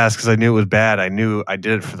trespass because I knew it was bad. I knew I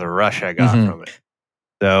did it for the rush I got from it.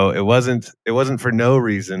 So it wasn't for no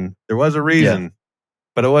reason. There was a reason,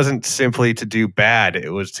 but it wasn't simply to do bad.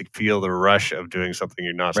 It was to feel the rush of doing something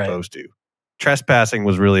you're not supposed to. Trespassing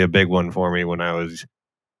was really a big one for me when I was,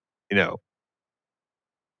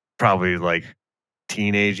 probably like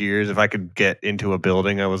teenage years. If I could get into a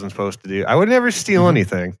building I wasn't supposed to do, I would never steal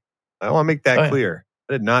anything. I want to make that clear.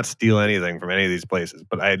 I did not steal anything from any of these places,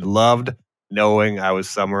 but I loved knowing I was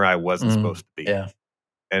somewhere I wasn't supposed to be. Yeah.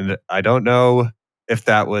 And I don't know if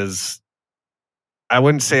that was, I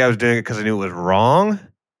wouldn't say I was doing it because I knew it was wrong.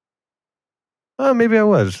 Maybe I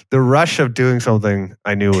was. The rush of doing something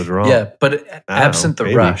I knew was wrong. Yeah, but absent the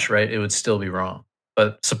rush, right, it would still be wrong.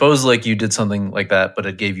 But suppose like you did something like that, but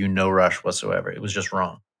it gave you no rush whatsoever. It was just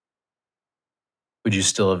wrong. Would you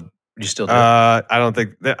still do it? I don't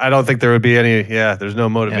think there would be any. Yeah, there's no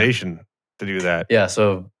motivation to do that. Yeah,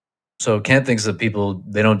 so Kant thinks that people,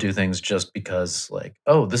 they don't do things just because like,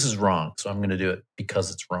 oh, this is wrong, so I'm going to do it because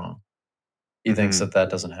it's wrong. He thinks that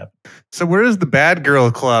doesn't happen. So where does the Bad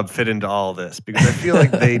Girl Club fit into all this? Because I feel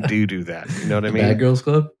like they do that. You know what I mean? Bad Girls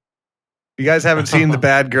Club? If you guys haven't seen the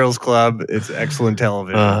Bad Girls Club, it's excellent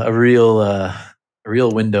television. A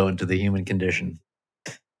real window into the human condition.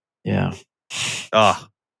 Yeah. Oh,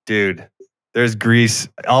 dude. There's grease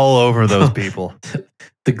all over those people.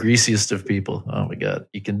 The greasiest of people. Oh my God.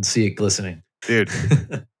 You can see it glistening. Dude.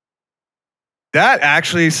 That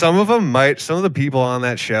actually, some of the people on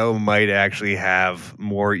that show might actually have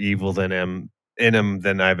more evil in them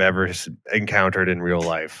than I've ever encountered in real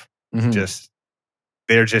life.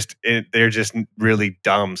 They're just really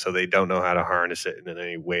dumb, so they don't know how to harness it in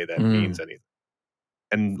any way that means anything.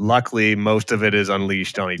 And luckily, most of it is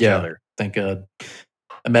unleashed on each other. Thank God.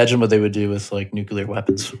 Imagine what they would do with like nuclear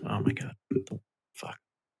weapons. Oh my God. Fuck.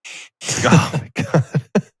 Oh my God.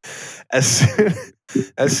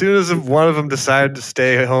 As soon as one of them decided to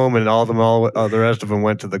stay home and the rest of them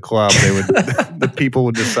went to the club, the people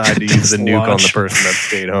would decide to use the nuke on the person that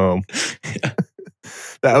stayed home. Yeah.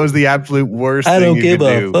 That was the absolute worst thing you could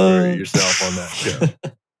do for yourself on that show.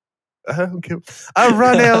 I don't give. I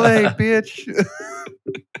run LA, bitch.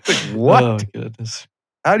 Like, what? Oh my goodness.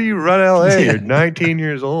 How do you run LA? You're 19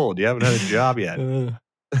 years old. You haven't had a job yet.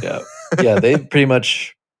 Yeah. They pretty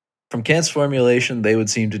much, from Kant's formulation, they would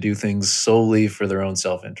seem to do things solely for their own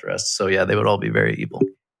self-interest. So yeah, they would all be very evil.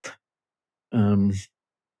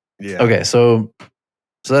 Okay, so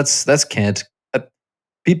that's Kant.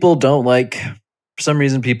 People don't like, for some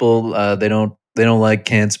reason, people they don't like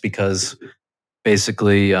Kant's because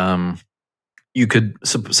basically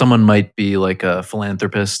someone might be like a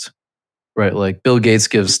philanthropist, right? Like Bill Gates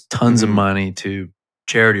gives tons of money to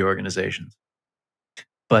charity organizations.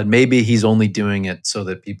 But maybe he's only doing it so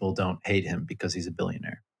that people don't hate him because he's a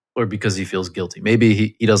billionaire or because he feels guilty. Maybe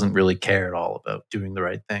he doesn't really care at all about doing the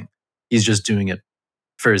right thing. He's just doing it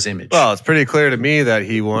for his image. Well, it's pretty clear to me that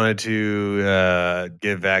he wanted to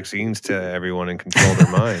give vaccines to everyone and control their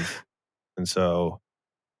minds. And so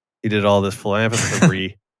he did all this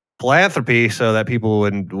philanthropy so that people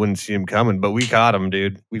wouldn't see him coming. But we caught him,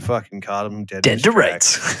 dude. We fucking caught him dead to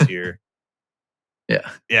rights this year.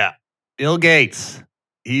 Yeah. Bill Gates.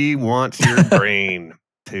 He wants your brain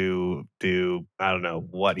to do, I don't know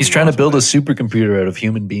what he's trying to build a supercomputer out of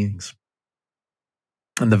human beings.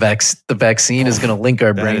 And the vaccine is going to link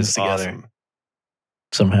our brains together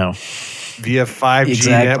somehow. Via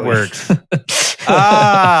 5G networks.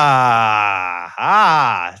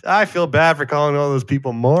 I feel bad for calling all those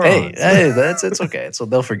people morons. Hey, it's okay. So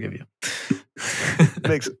they'll forgive you.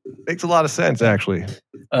 Makes a lot of sense, actually.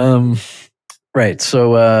 Right.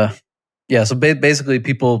 So, so basically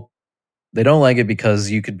people, they don't like it because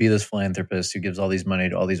you could be this philanthropist who gives all these money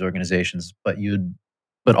to all these organizations, but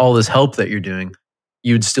all this help that you're doing,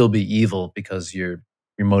 you'd still be evil because your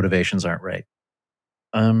motivations aren't right.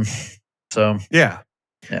 Yeah.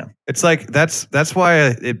 It's like that's why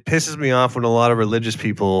it pisses me off when a lot of religious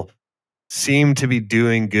people seem to be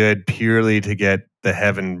doing good purely to get the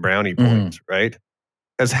heaven brownie points, right?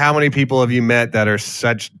 Because how many people have you met that are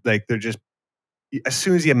such, like, they're just as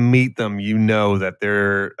soon as you meet them, you know that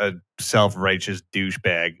they're a self-righteous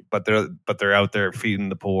douchebag, but they're out there feeding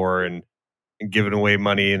the poor and giving away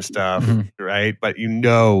money and stuff, right? But you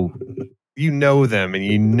know them, and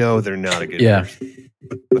you know they're not a good person.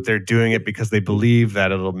 But they're doing it because they believe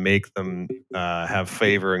that it'll make them have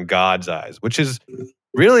favor in God's eyes, which is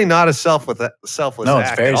really not a selfless act. No,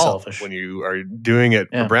 it's very selfish when you are doing it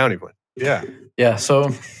for brownie points. Yeah, yeah.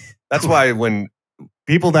 So that's why when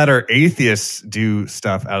people that are atheists do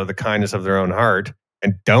stuff out of the kindness of their own heart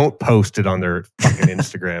and don't post it on their fucking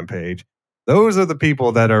Instagram page, those are the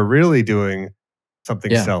people that are really doing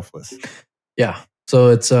something selfless. Yeah. So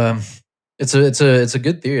it's a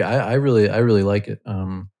good theory. I really like it.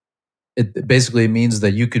 It basically means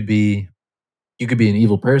that you could be an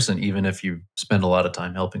evil person even if you spend a lot of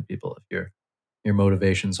time helping people if your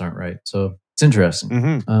motivations aren't right. So it's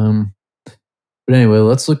interesting. But anyway,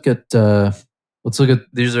 let's look at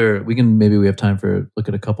these are we have time for look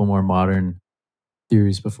at a couple more modern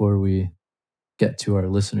theories before we get to our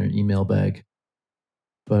listener email bag.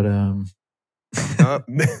 But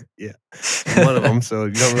yeah, one of them. So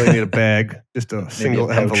you don't really need a bag; just a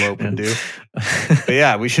single envelope would do. But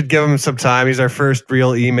yeah, we should give him some time. He's our first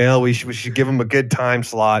real email. We should give him a good time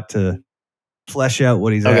slot to flesh out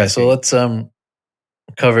what he's asking. So let's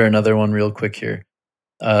cover another one real quick here.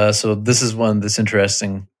 So this is one that's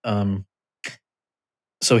interesting.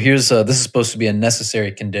 So here's this is supposed to be a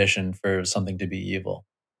necessary condition for something to be evil.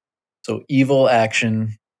 So evil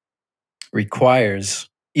requires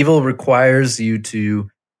you to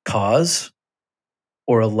cause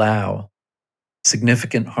or allow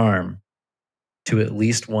significant harm to at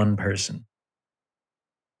least one person.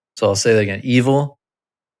 So I'll say that again. Evil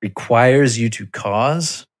requires you to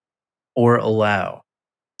cause or allow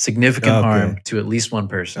significant harm to at least one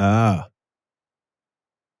person.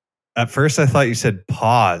 At first, I thought you said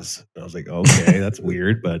pause. I was like, okay, that's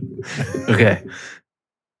weird, but okay.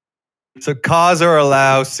 So cause or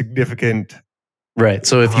allow significant right.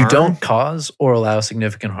 So if you don't cause or allow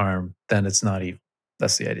significant harm, then it's not evil.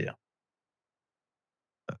 That's the idea.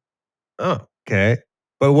 Oh, okay.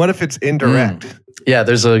 But what if it's indirect? Yeah,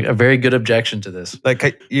 there's a very good objection to this.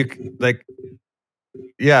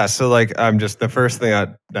 So I'm just the first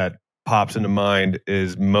thing that pops into mind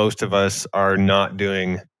is most of us are not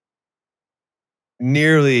doing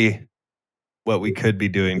nearly what we could be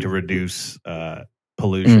doing to reduce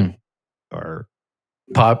pollution or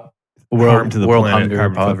harm to the world planet,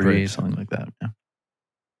 hunger, poverty, something like that.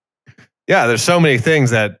 Yeah, there's so many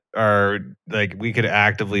things that are like we could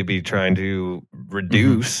actively be trying to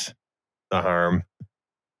reduce the harm.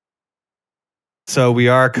 So we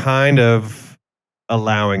are kind of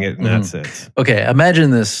allowing it in that sense. Okay,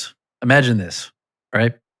 imagine this,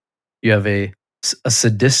 right? You have a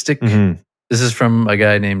sadistic, this is from a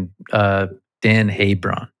guy named Dan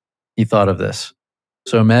Hebron. He thought of this.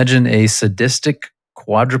 So imagine a sadistic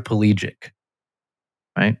quadriplegic,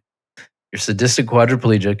 right? You're sadistic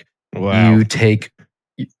quadriplegic. Wow. You take...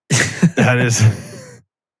 that is...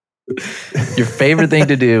 Your favorite thing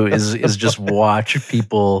to do is just watch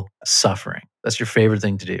people suffering. That's your favorite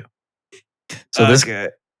thing to do. So this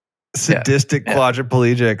sadistic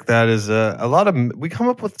quadriplegic. That is a lot of. We come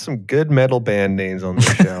up with some good metal band names on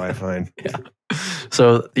this show. I find. Yeah.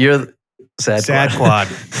 So you're sad quad.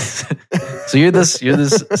 So you're this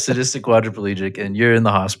sadistic quadriplegic, and you're in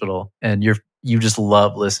the hospital, and you just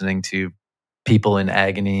love listening to people in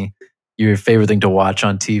agony. Your favorite thing to watch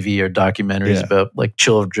on TV are documentaries about like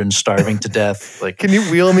children starving to death. Like, can you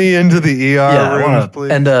wheel me into the ER rooms,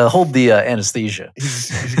 please? And hold the anesthesia.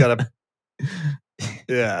 He's got a.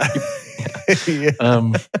 Yeah.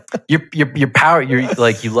 Your power. You're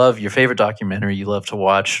like, you love your favorite documentary. You love to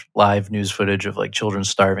watch live news footage of like children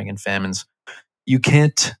starving in famines. He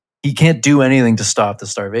can't do anything to stop the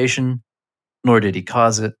starvation, nor did he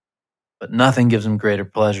cause it. But nothing gives him greater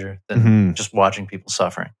pleasure than just watching people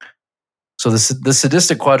suffering. So the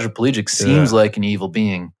sadistic quadriplegic seems like an evil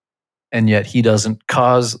being, and yet he doesn't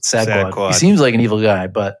cause sad quad. He seems like an evil guy,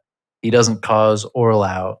 but he doesn't cause or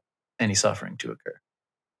allow any suffering to occur.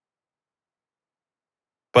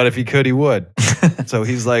 But if he could, he would. So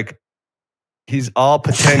he's all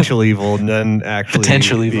potential evil, none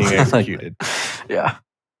actually being executed. Yeah.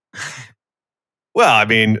 Well, I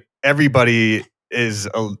mean, everybody is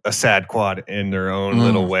a sad quad in their own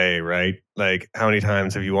little way, right? Like, how many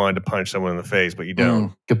times have you wanted to punch someone in the face, but you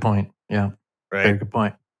don't? Good point. Yeah. Right. Very good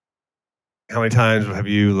point. How many times have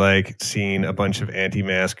you seen a bunch of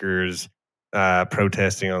anti-maskers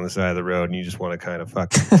protesting on the side of the road, and you just want to kind of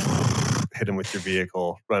hit them with your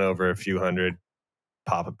vehicle, run over a few hundred,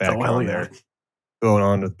 pop it back on there, going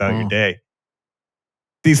on about your day?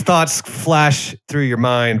 these thoughts flash through your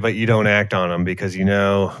mind, but you don't act on them because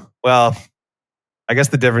well, I guess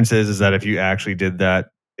the difference is that if you actually did that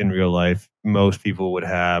in real life, most people would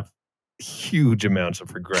have huge amounts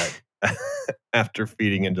of regret after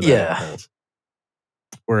feeding into that impulse.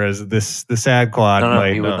 Whereas the sad quad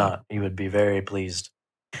might you not. would not. You would be very pleased.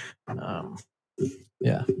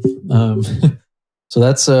 Yeah. So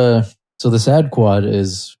that's so the sad quad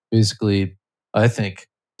is basically, I think,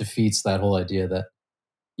 defeats that whole idea that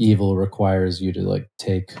evil requires you to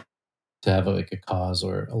have a cause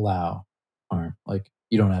or allow harm. Like,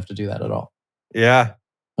 you don't have to do that at all. Yeah.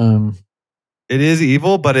 It is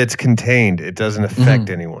evil, but it's contained. It doesn't affect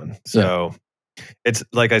anyone. So it's,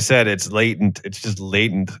 like I said, it's latent. It's just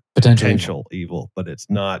latent potential evil, but it's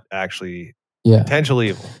not actually potential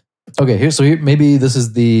evil. Okay, here maybe this is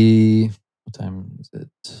what time is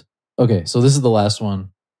it? Okay, so this is the last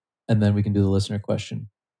one, and then we can do the listener question.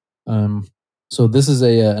 So this is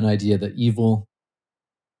an idea that evil.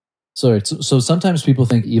 So sometimes people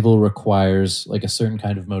think evil requires like a certain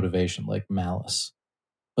kind of motivation, like malice.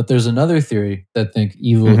 But there's another theory that think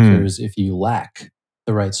evil occurs if you lack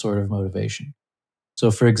the right sort of motivation. So,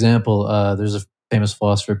 for example, there's a famous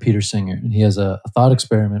philosopher, Peter Singer, and he has a thought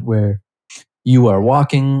experiment where you are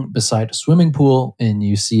walking beside a swimming pool and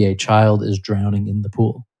you see a child is drowning in the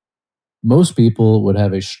pool. Most people would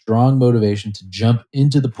have a strong motivation to jump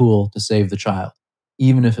into the pool to save the child,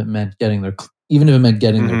 even if it meant getting their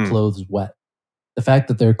clothes wet. The fact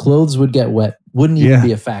that their clothes would get wet wouldn't even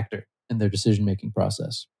be a factor in their decision-making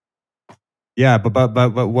process. Yeah,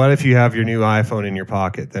 but what if you have your new iPhone in your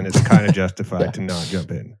pocket? Then it's kind of justified to not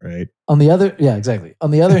jump in, right? Exactly.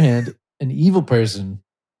 On the other hand, an evil person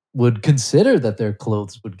would consider that their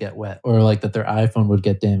clothes would get wet or like that their iPhone would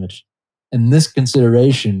get damaged. And this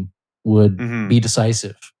consideration would be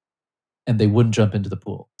decisive, and they wouldn't jump into the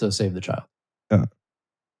pool to save the child.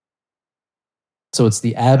 So it's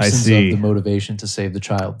the absence of the motivation to save the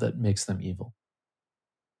child that makes them evil.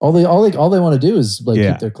 All they want to do is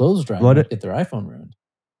keep their clothes dry and get their iPhone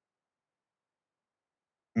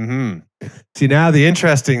ruined. See, now the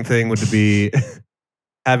interesting thing would be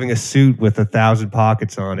having a suit with 1,000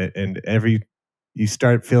 pockets on it, and you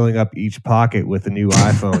start filling up each pocket with a new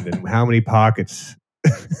iPhone, and how many pockets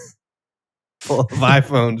full of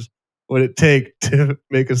iPhones would it take to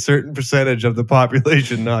make a certain percentage of the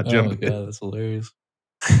population not jump in? Oh god, that's hilarious.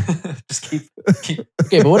 Just keep.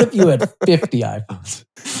 Okay, but what if you had 50 iPhones?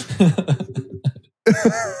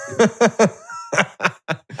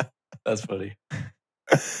 That's funny.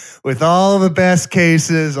 With all the best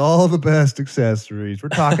cases, all the best accessories. We're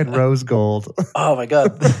talking rose gold. Oh my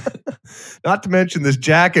god. Not to mention this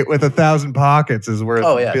jacket with 1,000 pockets is worth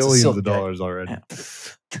billions of dollars already.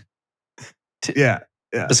 Yeah.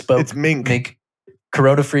 Bespoke. It's mink.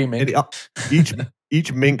 Corona-free mink.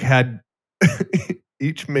 Each mink had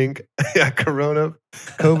Corona,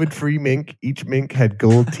 COVID-free mink. Each mink had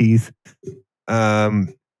gold teeth.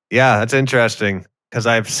 That's interesting because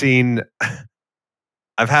I've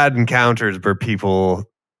had encounters where people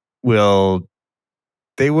they're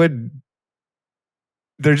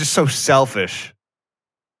just so selfish,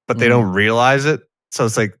 but they don't realize it. So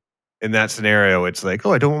it's like in that scenario, it's like,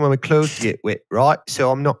 oh, I don't want my clothes to get wet, right? So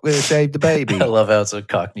I'm not going to save the baby. I love how it's a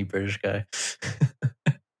Cockney British guy.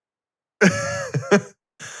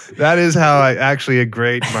 That is how actually a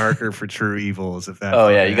great marker for true evil is if that. Oh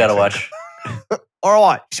yeah, you got to watch. All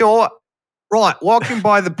right, so walking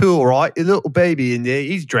by the pool, right, a little baby in there,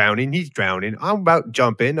 he's drowning. I'm about to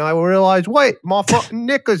jump in. I realize, wait, my fucking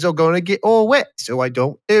knickers are going to get all wet, so I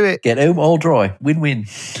don't do it. Get home all dry. Win-win.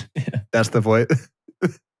 That's the point.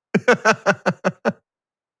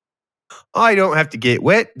 I don't have to get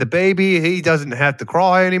wet. The baby, he doesn't have to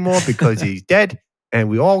cry anymore because he's dead, and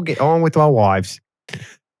we all get on with our lives.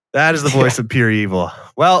 That is the voice of pure evil.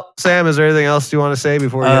 Well, Sam, is there anything else you want to say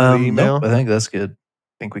before we get to the email? Nope, I think that's good. I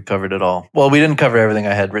think we covered it all. Well, we didn't cover everything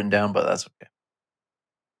I had written down, but that's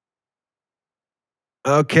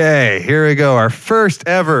okay. Okay, here we go. Our first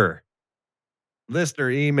ever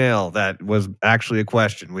listener email that was actually a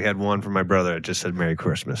question. We had one from my brother. It just said Merry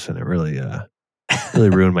Christmas, and it really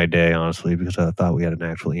ruined my day, honestly, because I thought we had an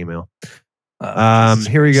actual email.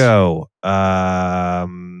 Here we go.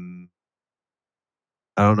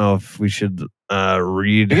 I don't know if we should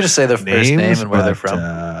read. You can just say their first name and where they're from.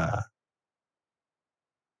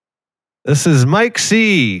 This is Mike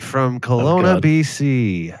C. from Kelowna,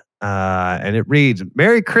 BC. And it reads,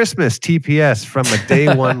 Merry Christmas, TPS, from a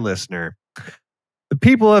day one listener. The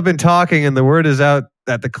people have been talking and the word is out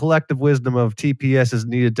that the collective wisdom of TPS is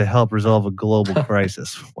needed to help resolve a global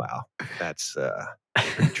crisis. Wow. That's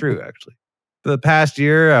pretty true, actually. For the past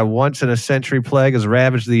year, a once-in-a-century plague has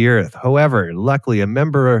ravaged the earth. However, luckily, a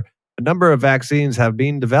number of vaccines have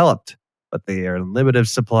been developed, but they are in limited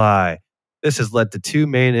supply. This has led to two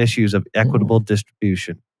main issues of equitable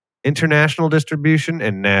distribution: international distribution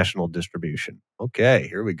and national distribution. Okay,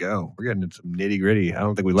 here we go. We're getting into some nitty-gritty. I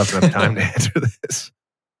don't think we left enough time to answer this.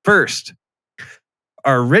 First,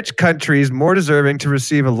 are rich countries more deserving to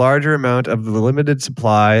receive a larger amount of the limited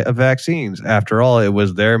supply of vaccines? After all, it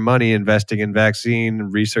was their money investing in vaccine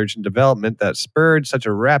research and development that spurred such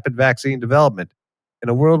a rapid vaccine development. In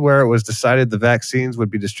a world where it was decided the vaccines would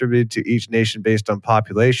be distributed to each nation based on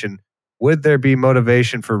population, would there be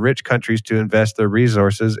motivation for rich countries to invest their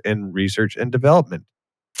resources in research and development?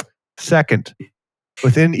 Second,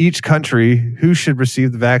 within each country, who should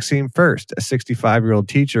receive the vaccine first? A 65-year-old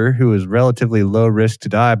teacher who is relatively low risk to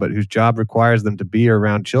die, but whose job requires them to be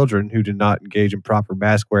around children who do not engage in proper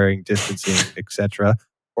mask wearing, distancing, etc.,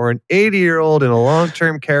 or an 80-year-old in a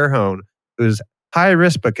long-term care home who is high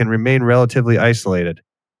risk but can remain relatively isolated?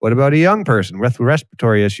 What about a young person with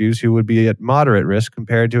respiratory issues who would be at moderate risk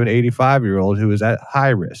compared to an 85-year-old who is at high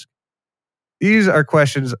risk? These are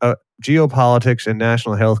questions of geopolitics and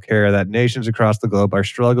national health care that nations across the globe are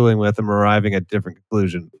struggling with and arriving at different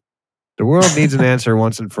conclusions. The world needs an answer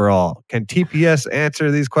once and for all. Can TPS answer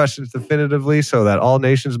these questions definitively so that all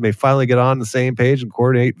nations may finally get on the same page and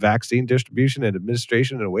coordinate vaccine distribution and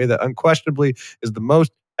administration in a way that unquestionably is the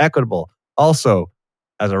most equitable? Also,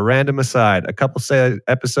 as a random aside, a couple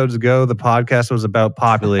episodes ago, the podcast was about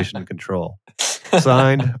population control.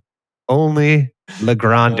 Signed, Only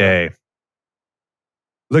Legrande.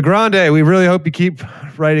 Legrande, we really hope you keep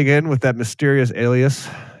writing in with that mysterious alias.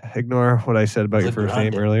 Ignore what I said about your first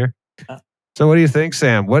name earlier. So, what do you think,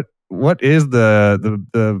 Sam? What is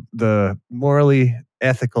the morally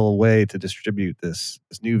ethical way to distribute this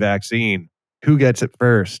new vaccine? Who gets it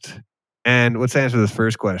first? And let's answer this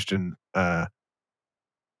first question.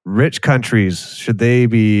 Rich countries, should they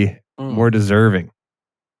be more deserving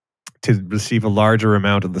to receive a larger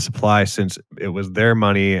amount of the supply, since it was their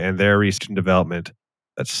money and their research and development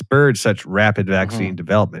that spurred such rapid vaccine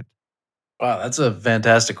development? Wow, that's a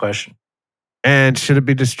fantastic question. And should it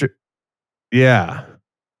be Yeah.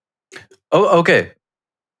 Oh, okay.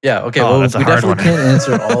 Yeah, okay. Well, we definitely can't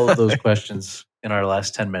answer all of those questions in our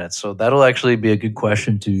last 10 minutes. So that'll actually be a good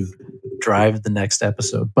question to drive the next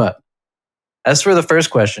episode. But as for the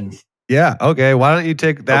first question. Yeah, okay. Why don't you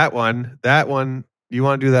take that one? That one, you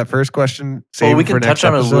want to do that first question? Well, we can touch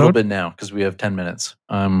on it a little bit now because we have 10 minutes.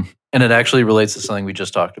 And it actually relates to something we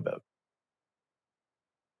just talked about.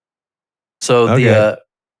 So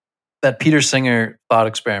that Peter Singer thought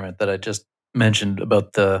experiment that I just mentioned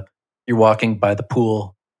about you're walking by the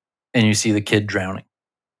pool and you see the kid drowning.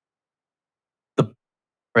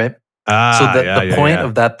 Right? So the point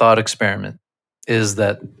of that thought experiment is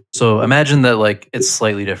that, so imagine that like it's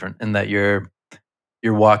slightly different in that you're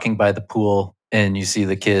walking by the pool and you see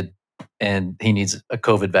the kid and he needs a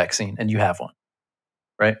COVID vaccine and you have one.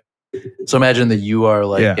 Right? So imagine that you are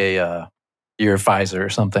like you're Pfizer or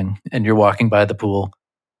something and you're walking by the pool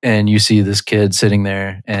and you see this kid sitting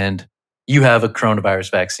there and you have a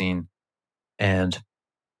coronavirus vaccine and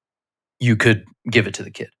you could give it to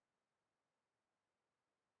the kid.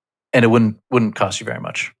 And it wouldn't cost you very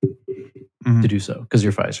much to do so because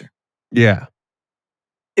you're Pfizer. Yeah.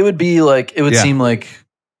 It would be like, it would seem like,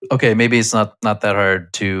 okay, maybe it's not that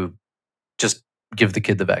hard to just give the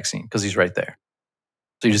kid the vaccine because he's right there.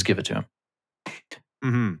 So you just give it to him.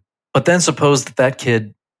 Mm-hmm. But then suppose that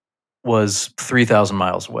kid was 3,000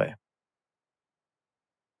 miles away.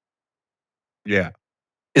 Yeah.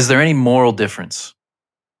 Is there any moral difference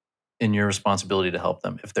in your responsibility to help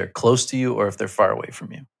them if they're close to you or if they're far away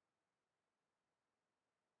from you?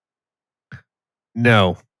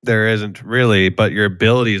 No, there isn't really, but your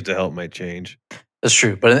abilities to help might change. That's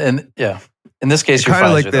true. But in this case, you're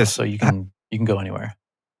Pfizer, like this, so you can go anywhere.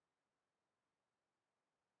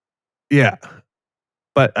 Yeah.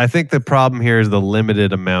 But I think the problem here is the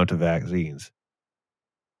limited amount of vaccines.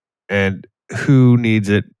 And who needs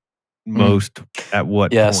it most at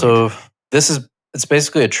what point? Yeah, so it's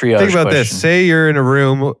basically a triage Think about question. this. Say you're in a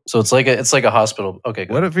room. So it's like a hospital. Okay,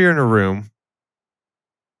 what if you're in a room?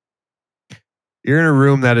 You're in a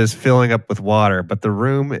room that is filling up with water, but the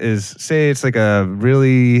room is, say it's like a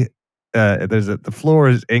really, the floor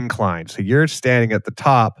is inclined. So you're standing at the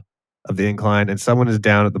top of the incline and someone is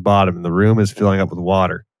down at the bottom and the room is filling up with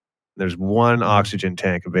water. There's one oxygen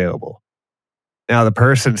tank available. Now the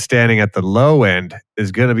person standing at the low end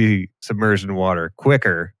is going to be submerged in water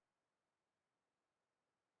quicker.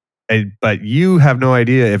 But you have no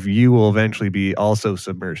idea if you will eventually be also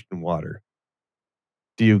submerged in water.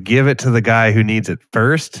 Do you give it to the guy who needs it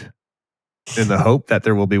first in the hope that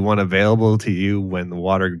there will be one available to you when the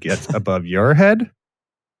water gets above your head?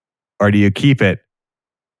 Or do you keep it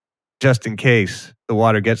just in case the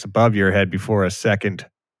water gets above your head before a second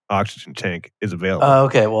oxygen tank is available?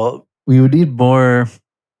 Okay, well, we would need more.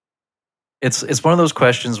 It's one of those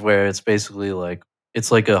questions where it's basically like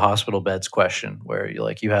it's like a hospital beds question where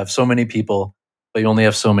you have so many people, but you only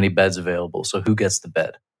have so many beds available. So who gets the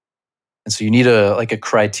bed? And so you need a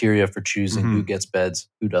criteria for choosing who gets beds,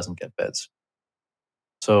 who doesn't get beds.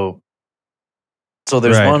 So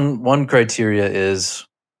there's Right. one criteria is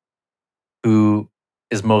who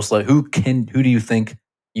is most like who do you think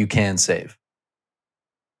you can save?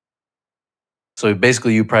 So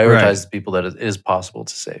basically you prioritize the people that it is possible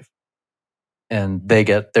to save. And they're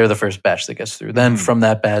the first batch that gets through. Then from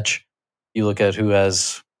that batch, you look at who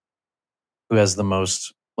has the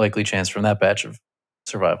most likely chance from that batch of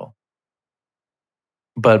survival.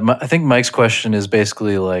 But I think Mike's question is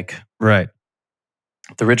basically like, right,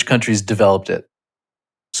 the rich countries developed it.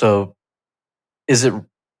 So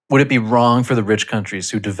would it be wrong for the rich countries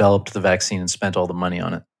who developed the vaccine and spent all the money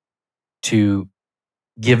on it to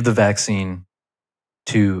give the vaccine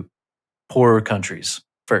to poorer countries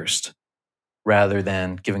first rather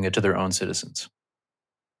than giving it to their own citizens?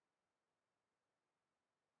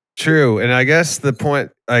 True. And I guess the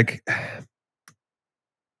point, like,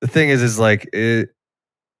 the thing is like,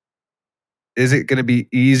 is it going to be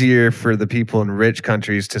easier for the people in rich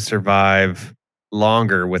countries to survive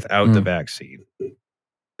longer without the vaccine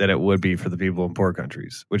than it would be for the people in poor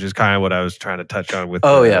countries, which is kind of what I was trying to touch on with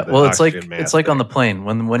well, it's like thing. On the plane.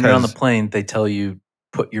 When you're on the plane, they tell you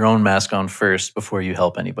put your own mask on first before you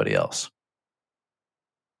help anybody else.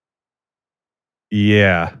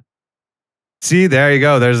 Yeah. See, there you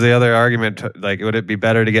go. There's the other argument. Like, would it be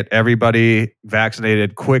better to get everybody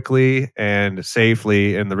vaccinated quickly and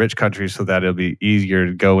safely in the rich countries so that it'll be easier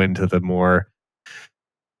to go into the more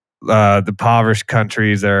the impoverished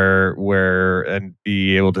countries and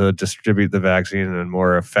be able to distribute the vaccine in a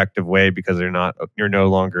more effective way because you're no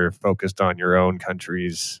longer focused on your own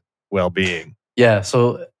country's well-being. Yeah.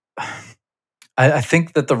 So I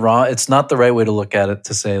think that it's not the right way to look at it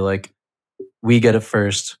to say like we get it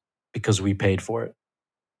first because we paid for it.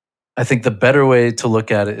 I think the better way to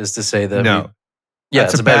look at it is to say that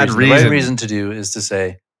it's a bad reason. The right reason to do is to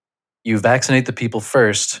say you vaccinate the people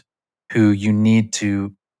first who you need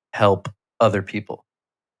to help other people.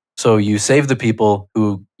 So you save the people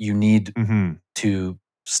who you need to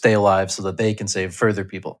stay alive so that they can save further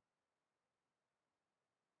people.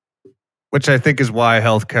 Which I think is why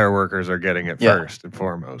healthcare workers are getting it first and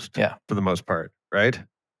foremost. Yeah. For the most part, right?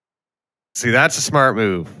 See, that's a smart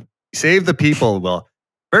move. Save the people. Well,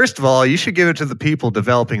 first of all, you should give it to the people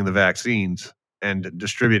developing the vaccines and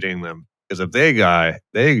distributing them. Because if they die,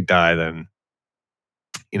 then,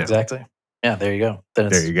 Exactly. Yeah, there you go. Then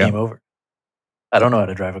it's game over. I don't know how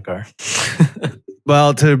to drive a car.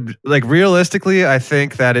 Well, realistically, I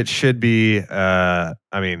think that it should be,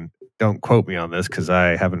 don't quote me on this because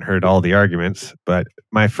I haven't heard all the arguments, but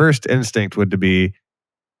my first instinct would be,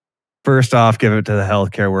 first off, give it to the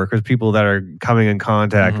healthcare workers, people that are coming in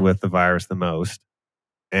contact with the virus the most,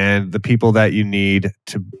 and the people that you need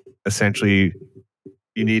to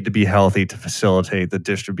be healthy to facilitate the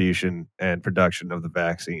distribution and production of the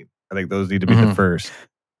vaccine. I think those need to be the first.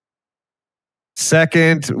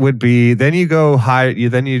 Second would be, then you go high.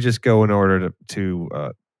 Then you just go in order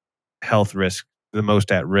to health risk, the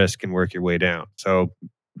most at risk, and work your way down. So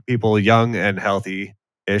people young and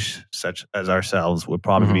healthy-ish, such as ourselves, would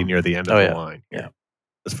probably be near the end of the line. Yeah.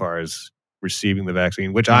 As far as receiving the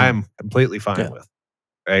vaccine, which I am completely fine with.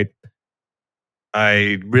 Right.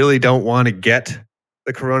 I really don't want to get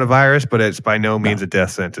the coronavirus, but it's by no means a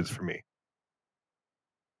death sentence for me.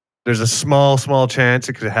 There's a small chance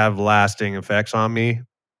it could have lasting effects on me.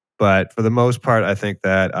 But for the most part, I think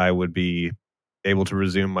that I would be able to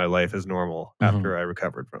resume my life as normal after I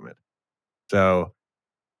recovered from it. So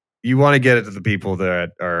you want to get it to the people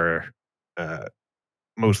that are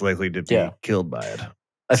most likely to be killed by it.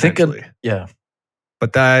 I think,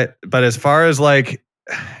 But as far as like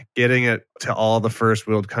getting it to all the first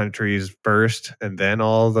world countries first and then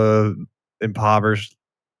all the impoverished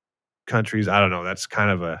countries, I don't know. That's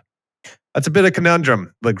kind of that's a bit of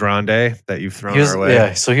conundrum, Legrande, that you've thrown our way.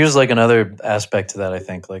 Yeah. So here's like another aspect to that, I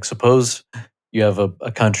think. Like suppose you have a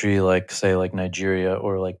country like, say, like Nigeria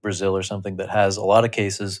or like Brazil or something that has a lot of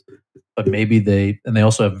cases, but maybe they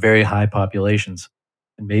also have very high populations,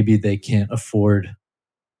 and maybe they can't afford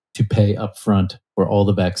to pay upfront for all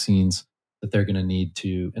the vaccines that they're going to need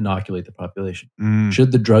to inoculate the population.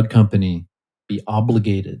 Should the drug company be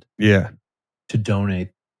obligated to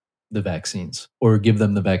donate the vaccines or give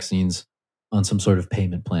them the vaccines on some sort of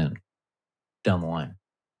payment plan down the line.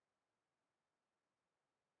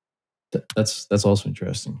 That's also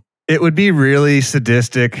interesting. It would be really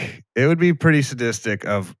sadistic. It would be pretty sadistic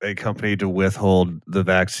of a company to withhold the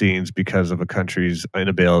vaccines because of a country's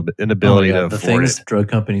inability to afford the things it. drug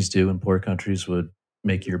companies do in poor countries would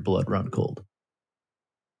make your blood run cold.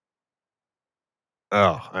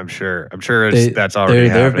 Oh, I'm sure. That's already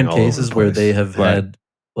happening. There have been cases where they have had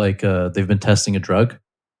they've been testing a drug,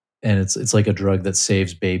 and it's like a drug that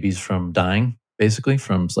saves babies from dying, basically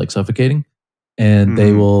from like suffocating, and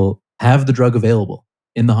they will have the drug available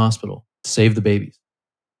in the hospital to save the babies,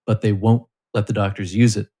 but they won't let the doctors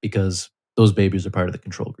use it because those babies are part of the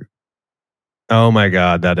control group. Oh my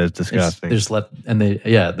God, that is disgusting. They just let, and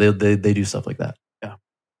they do stuff like that. Yeah.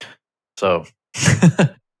 So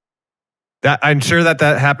that I'm sure that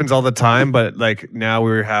happens all the time, but like now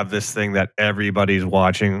we have this thing that everybody's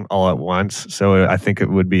watching all at once. So I think it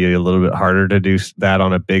would be a little bit harder to do that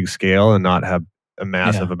on a big scale and not have a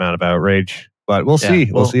massive amount of outrage. But we'll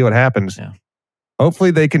see. We'll see what happens. Yeah.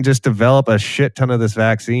 Hopefully they can just develop a shit ton of this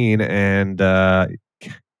vaccine and I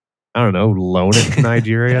don't know, loan it to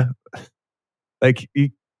Nigeria. Like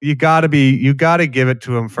you got to give it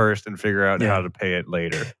to them first and figure out how to pay it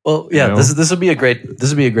later. Well, yeah, this would be a great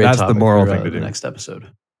That's topic the moral for, thing to do. The next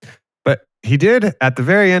episode. But he did at the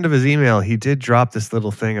very end of his email, he did drop this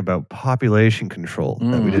little thing about population control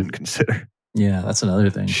that we didn't consider. Yeah, that's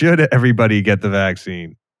another thing. Should everybody get the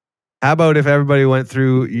vaccine? How about if everybody went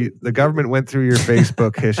through the government went through your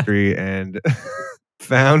Facebook history and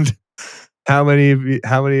found how many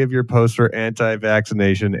of your posts were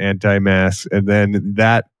anti-vaccination, anti-mask, and then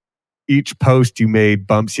that each post you made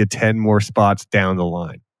bumps you 10 more spots down the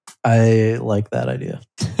line. I like that idea.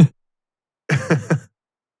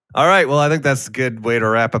 All right. Well, I think that's a good way to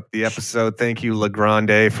wrap up the episode. Thank you,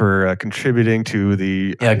 LeGrande, for contributing to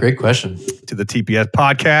the great question to the TPS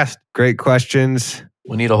podcast. Great questions.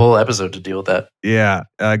 We need a whole episode to deal with that. Yeah.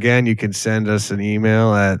 Again, you can send us an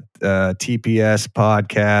email at TPS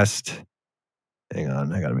podcast. Hang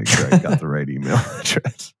on, I got to make sure I got the right email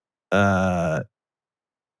address.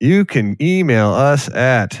 You can email us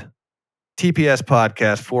at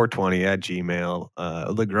tpspodcast420@gmail.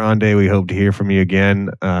 LeGrande, we hope to hear from you again.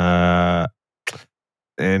 And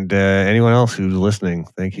anyone else who's listening,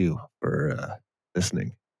 thank you for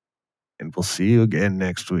listening. And we'll see you again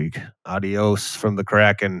next week. Adios from the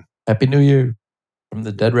Kraken. Happy New Year from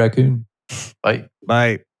the dead raccoon. Bye.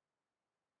 Bye.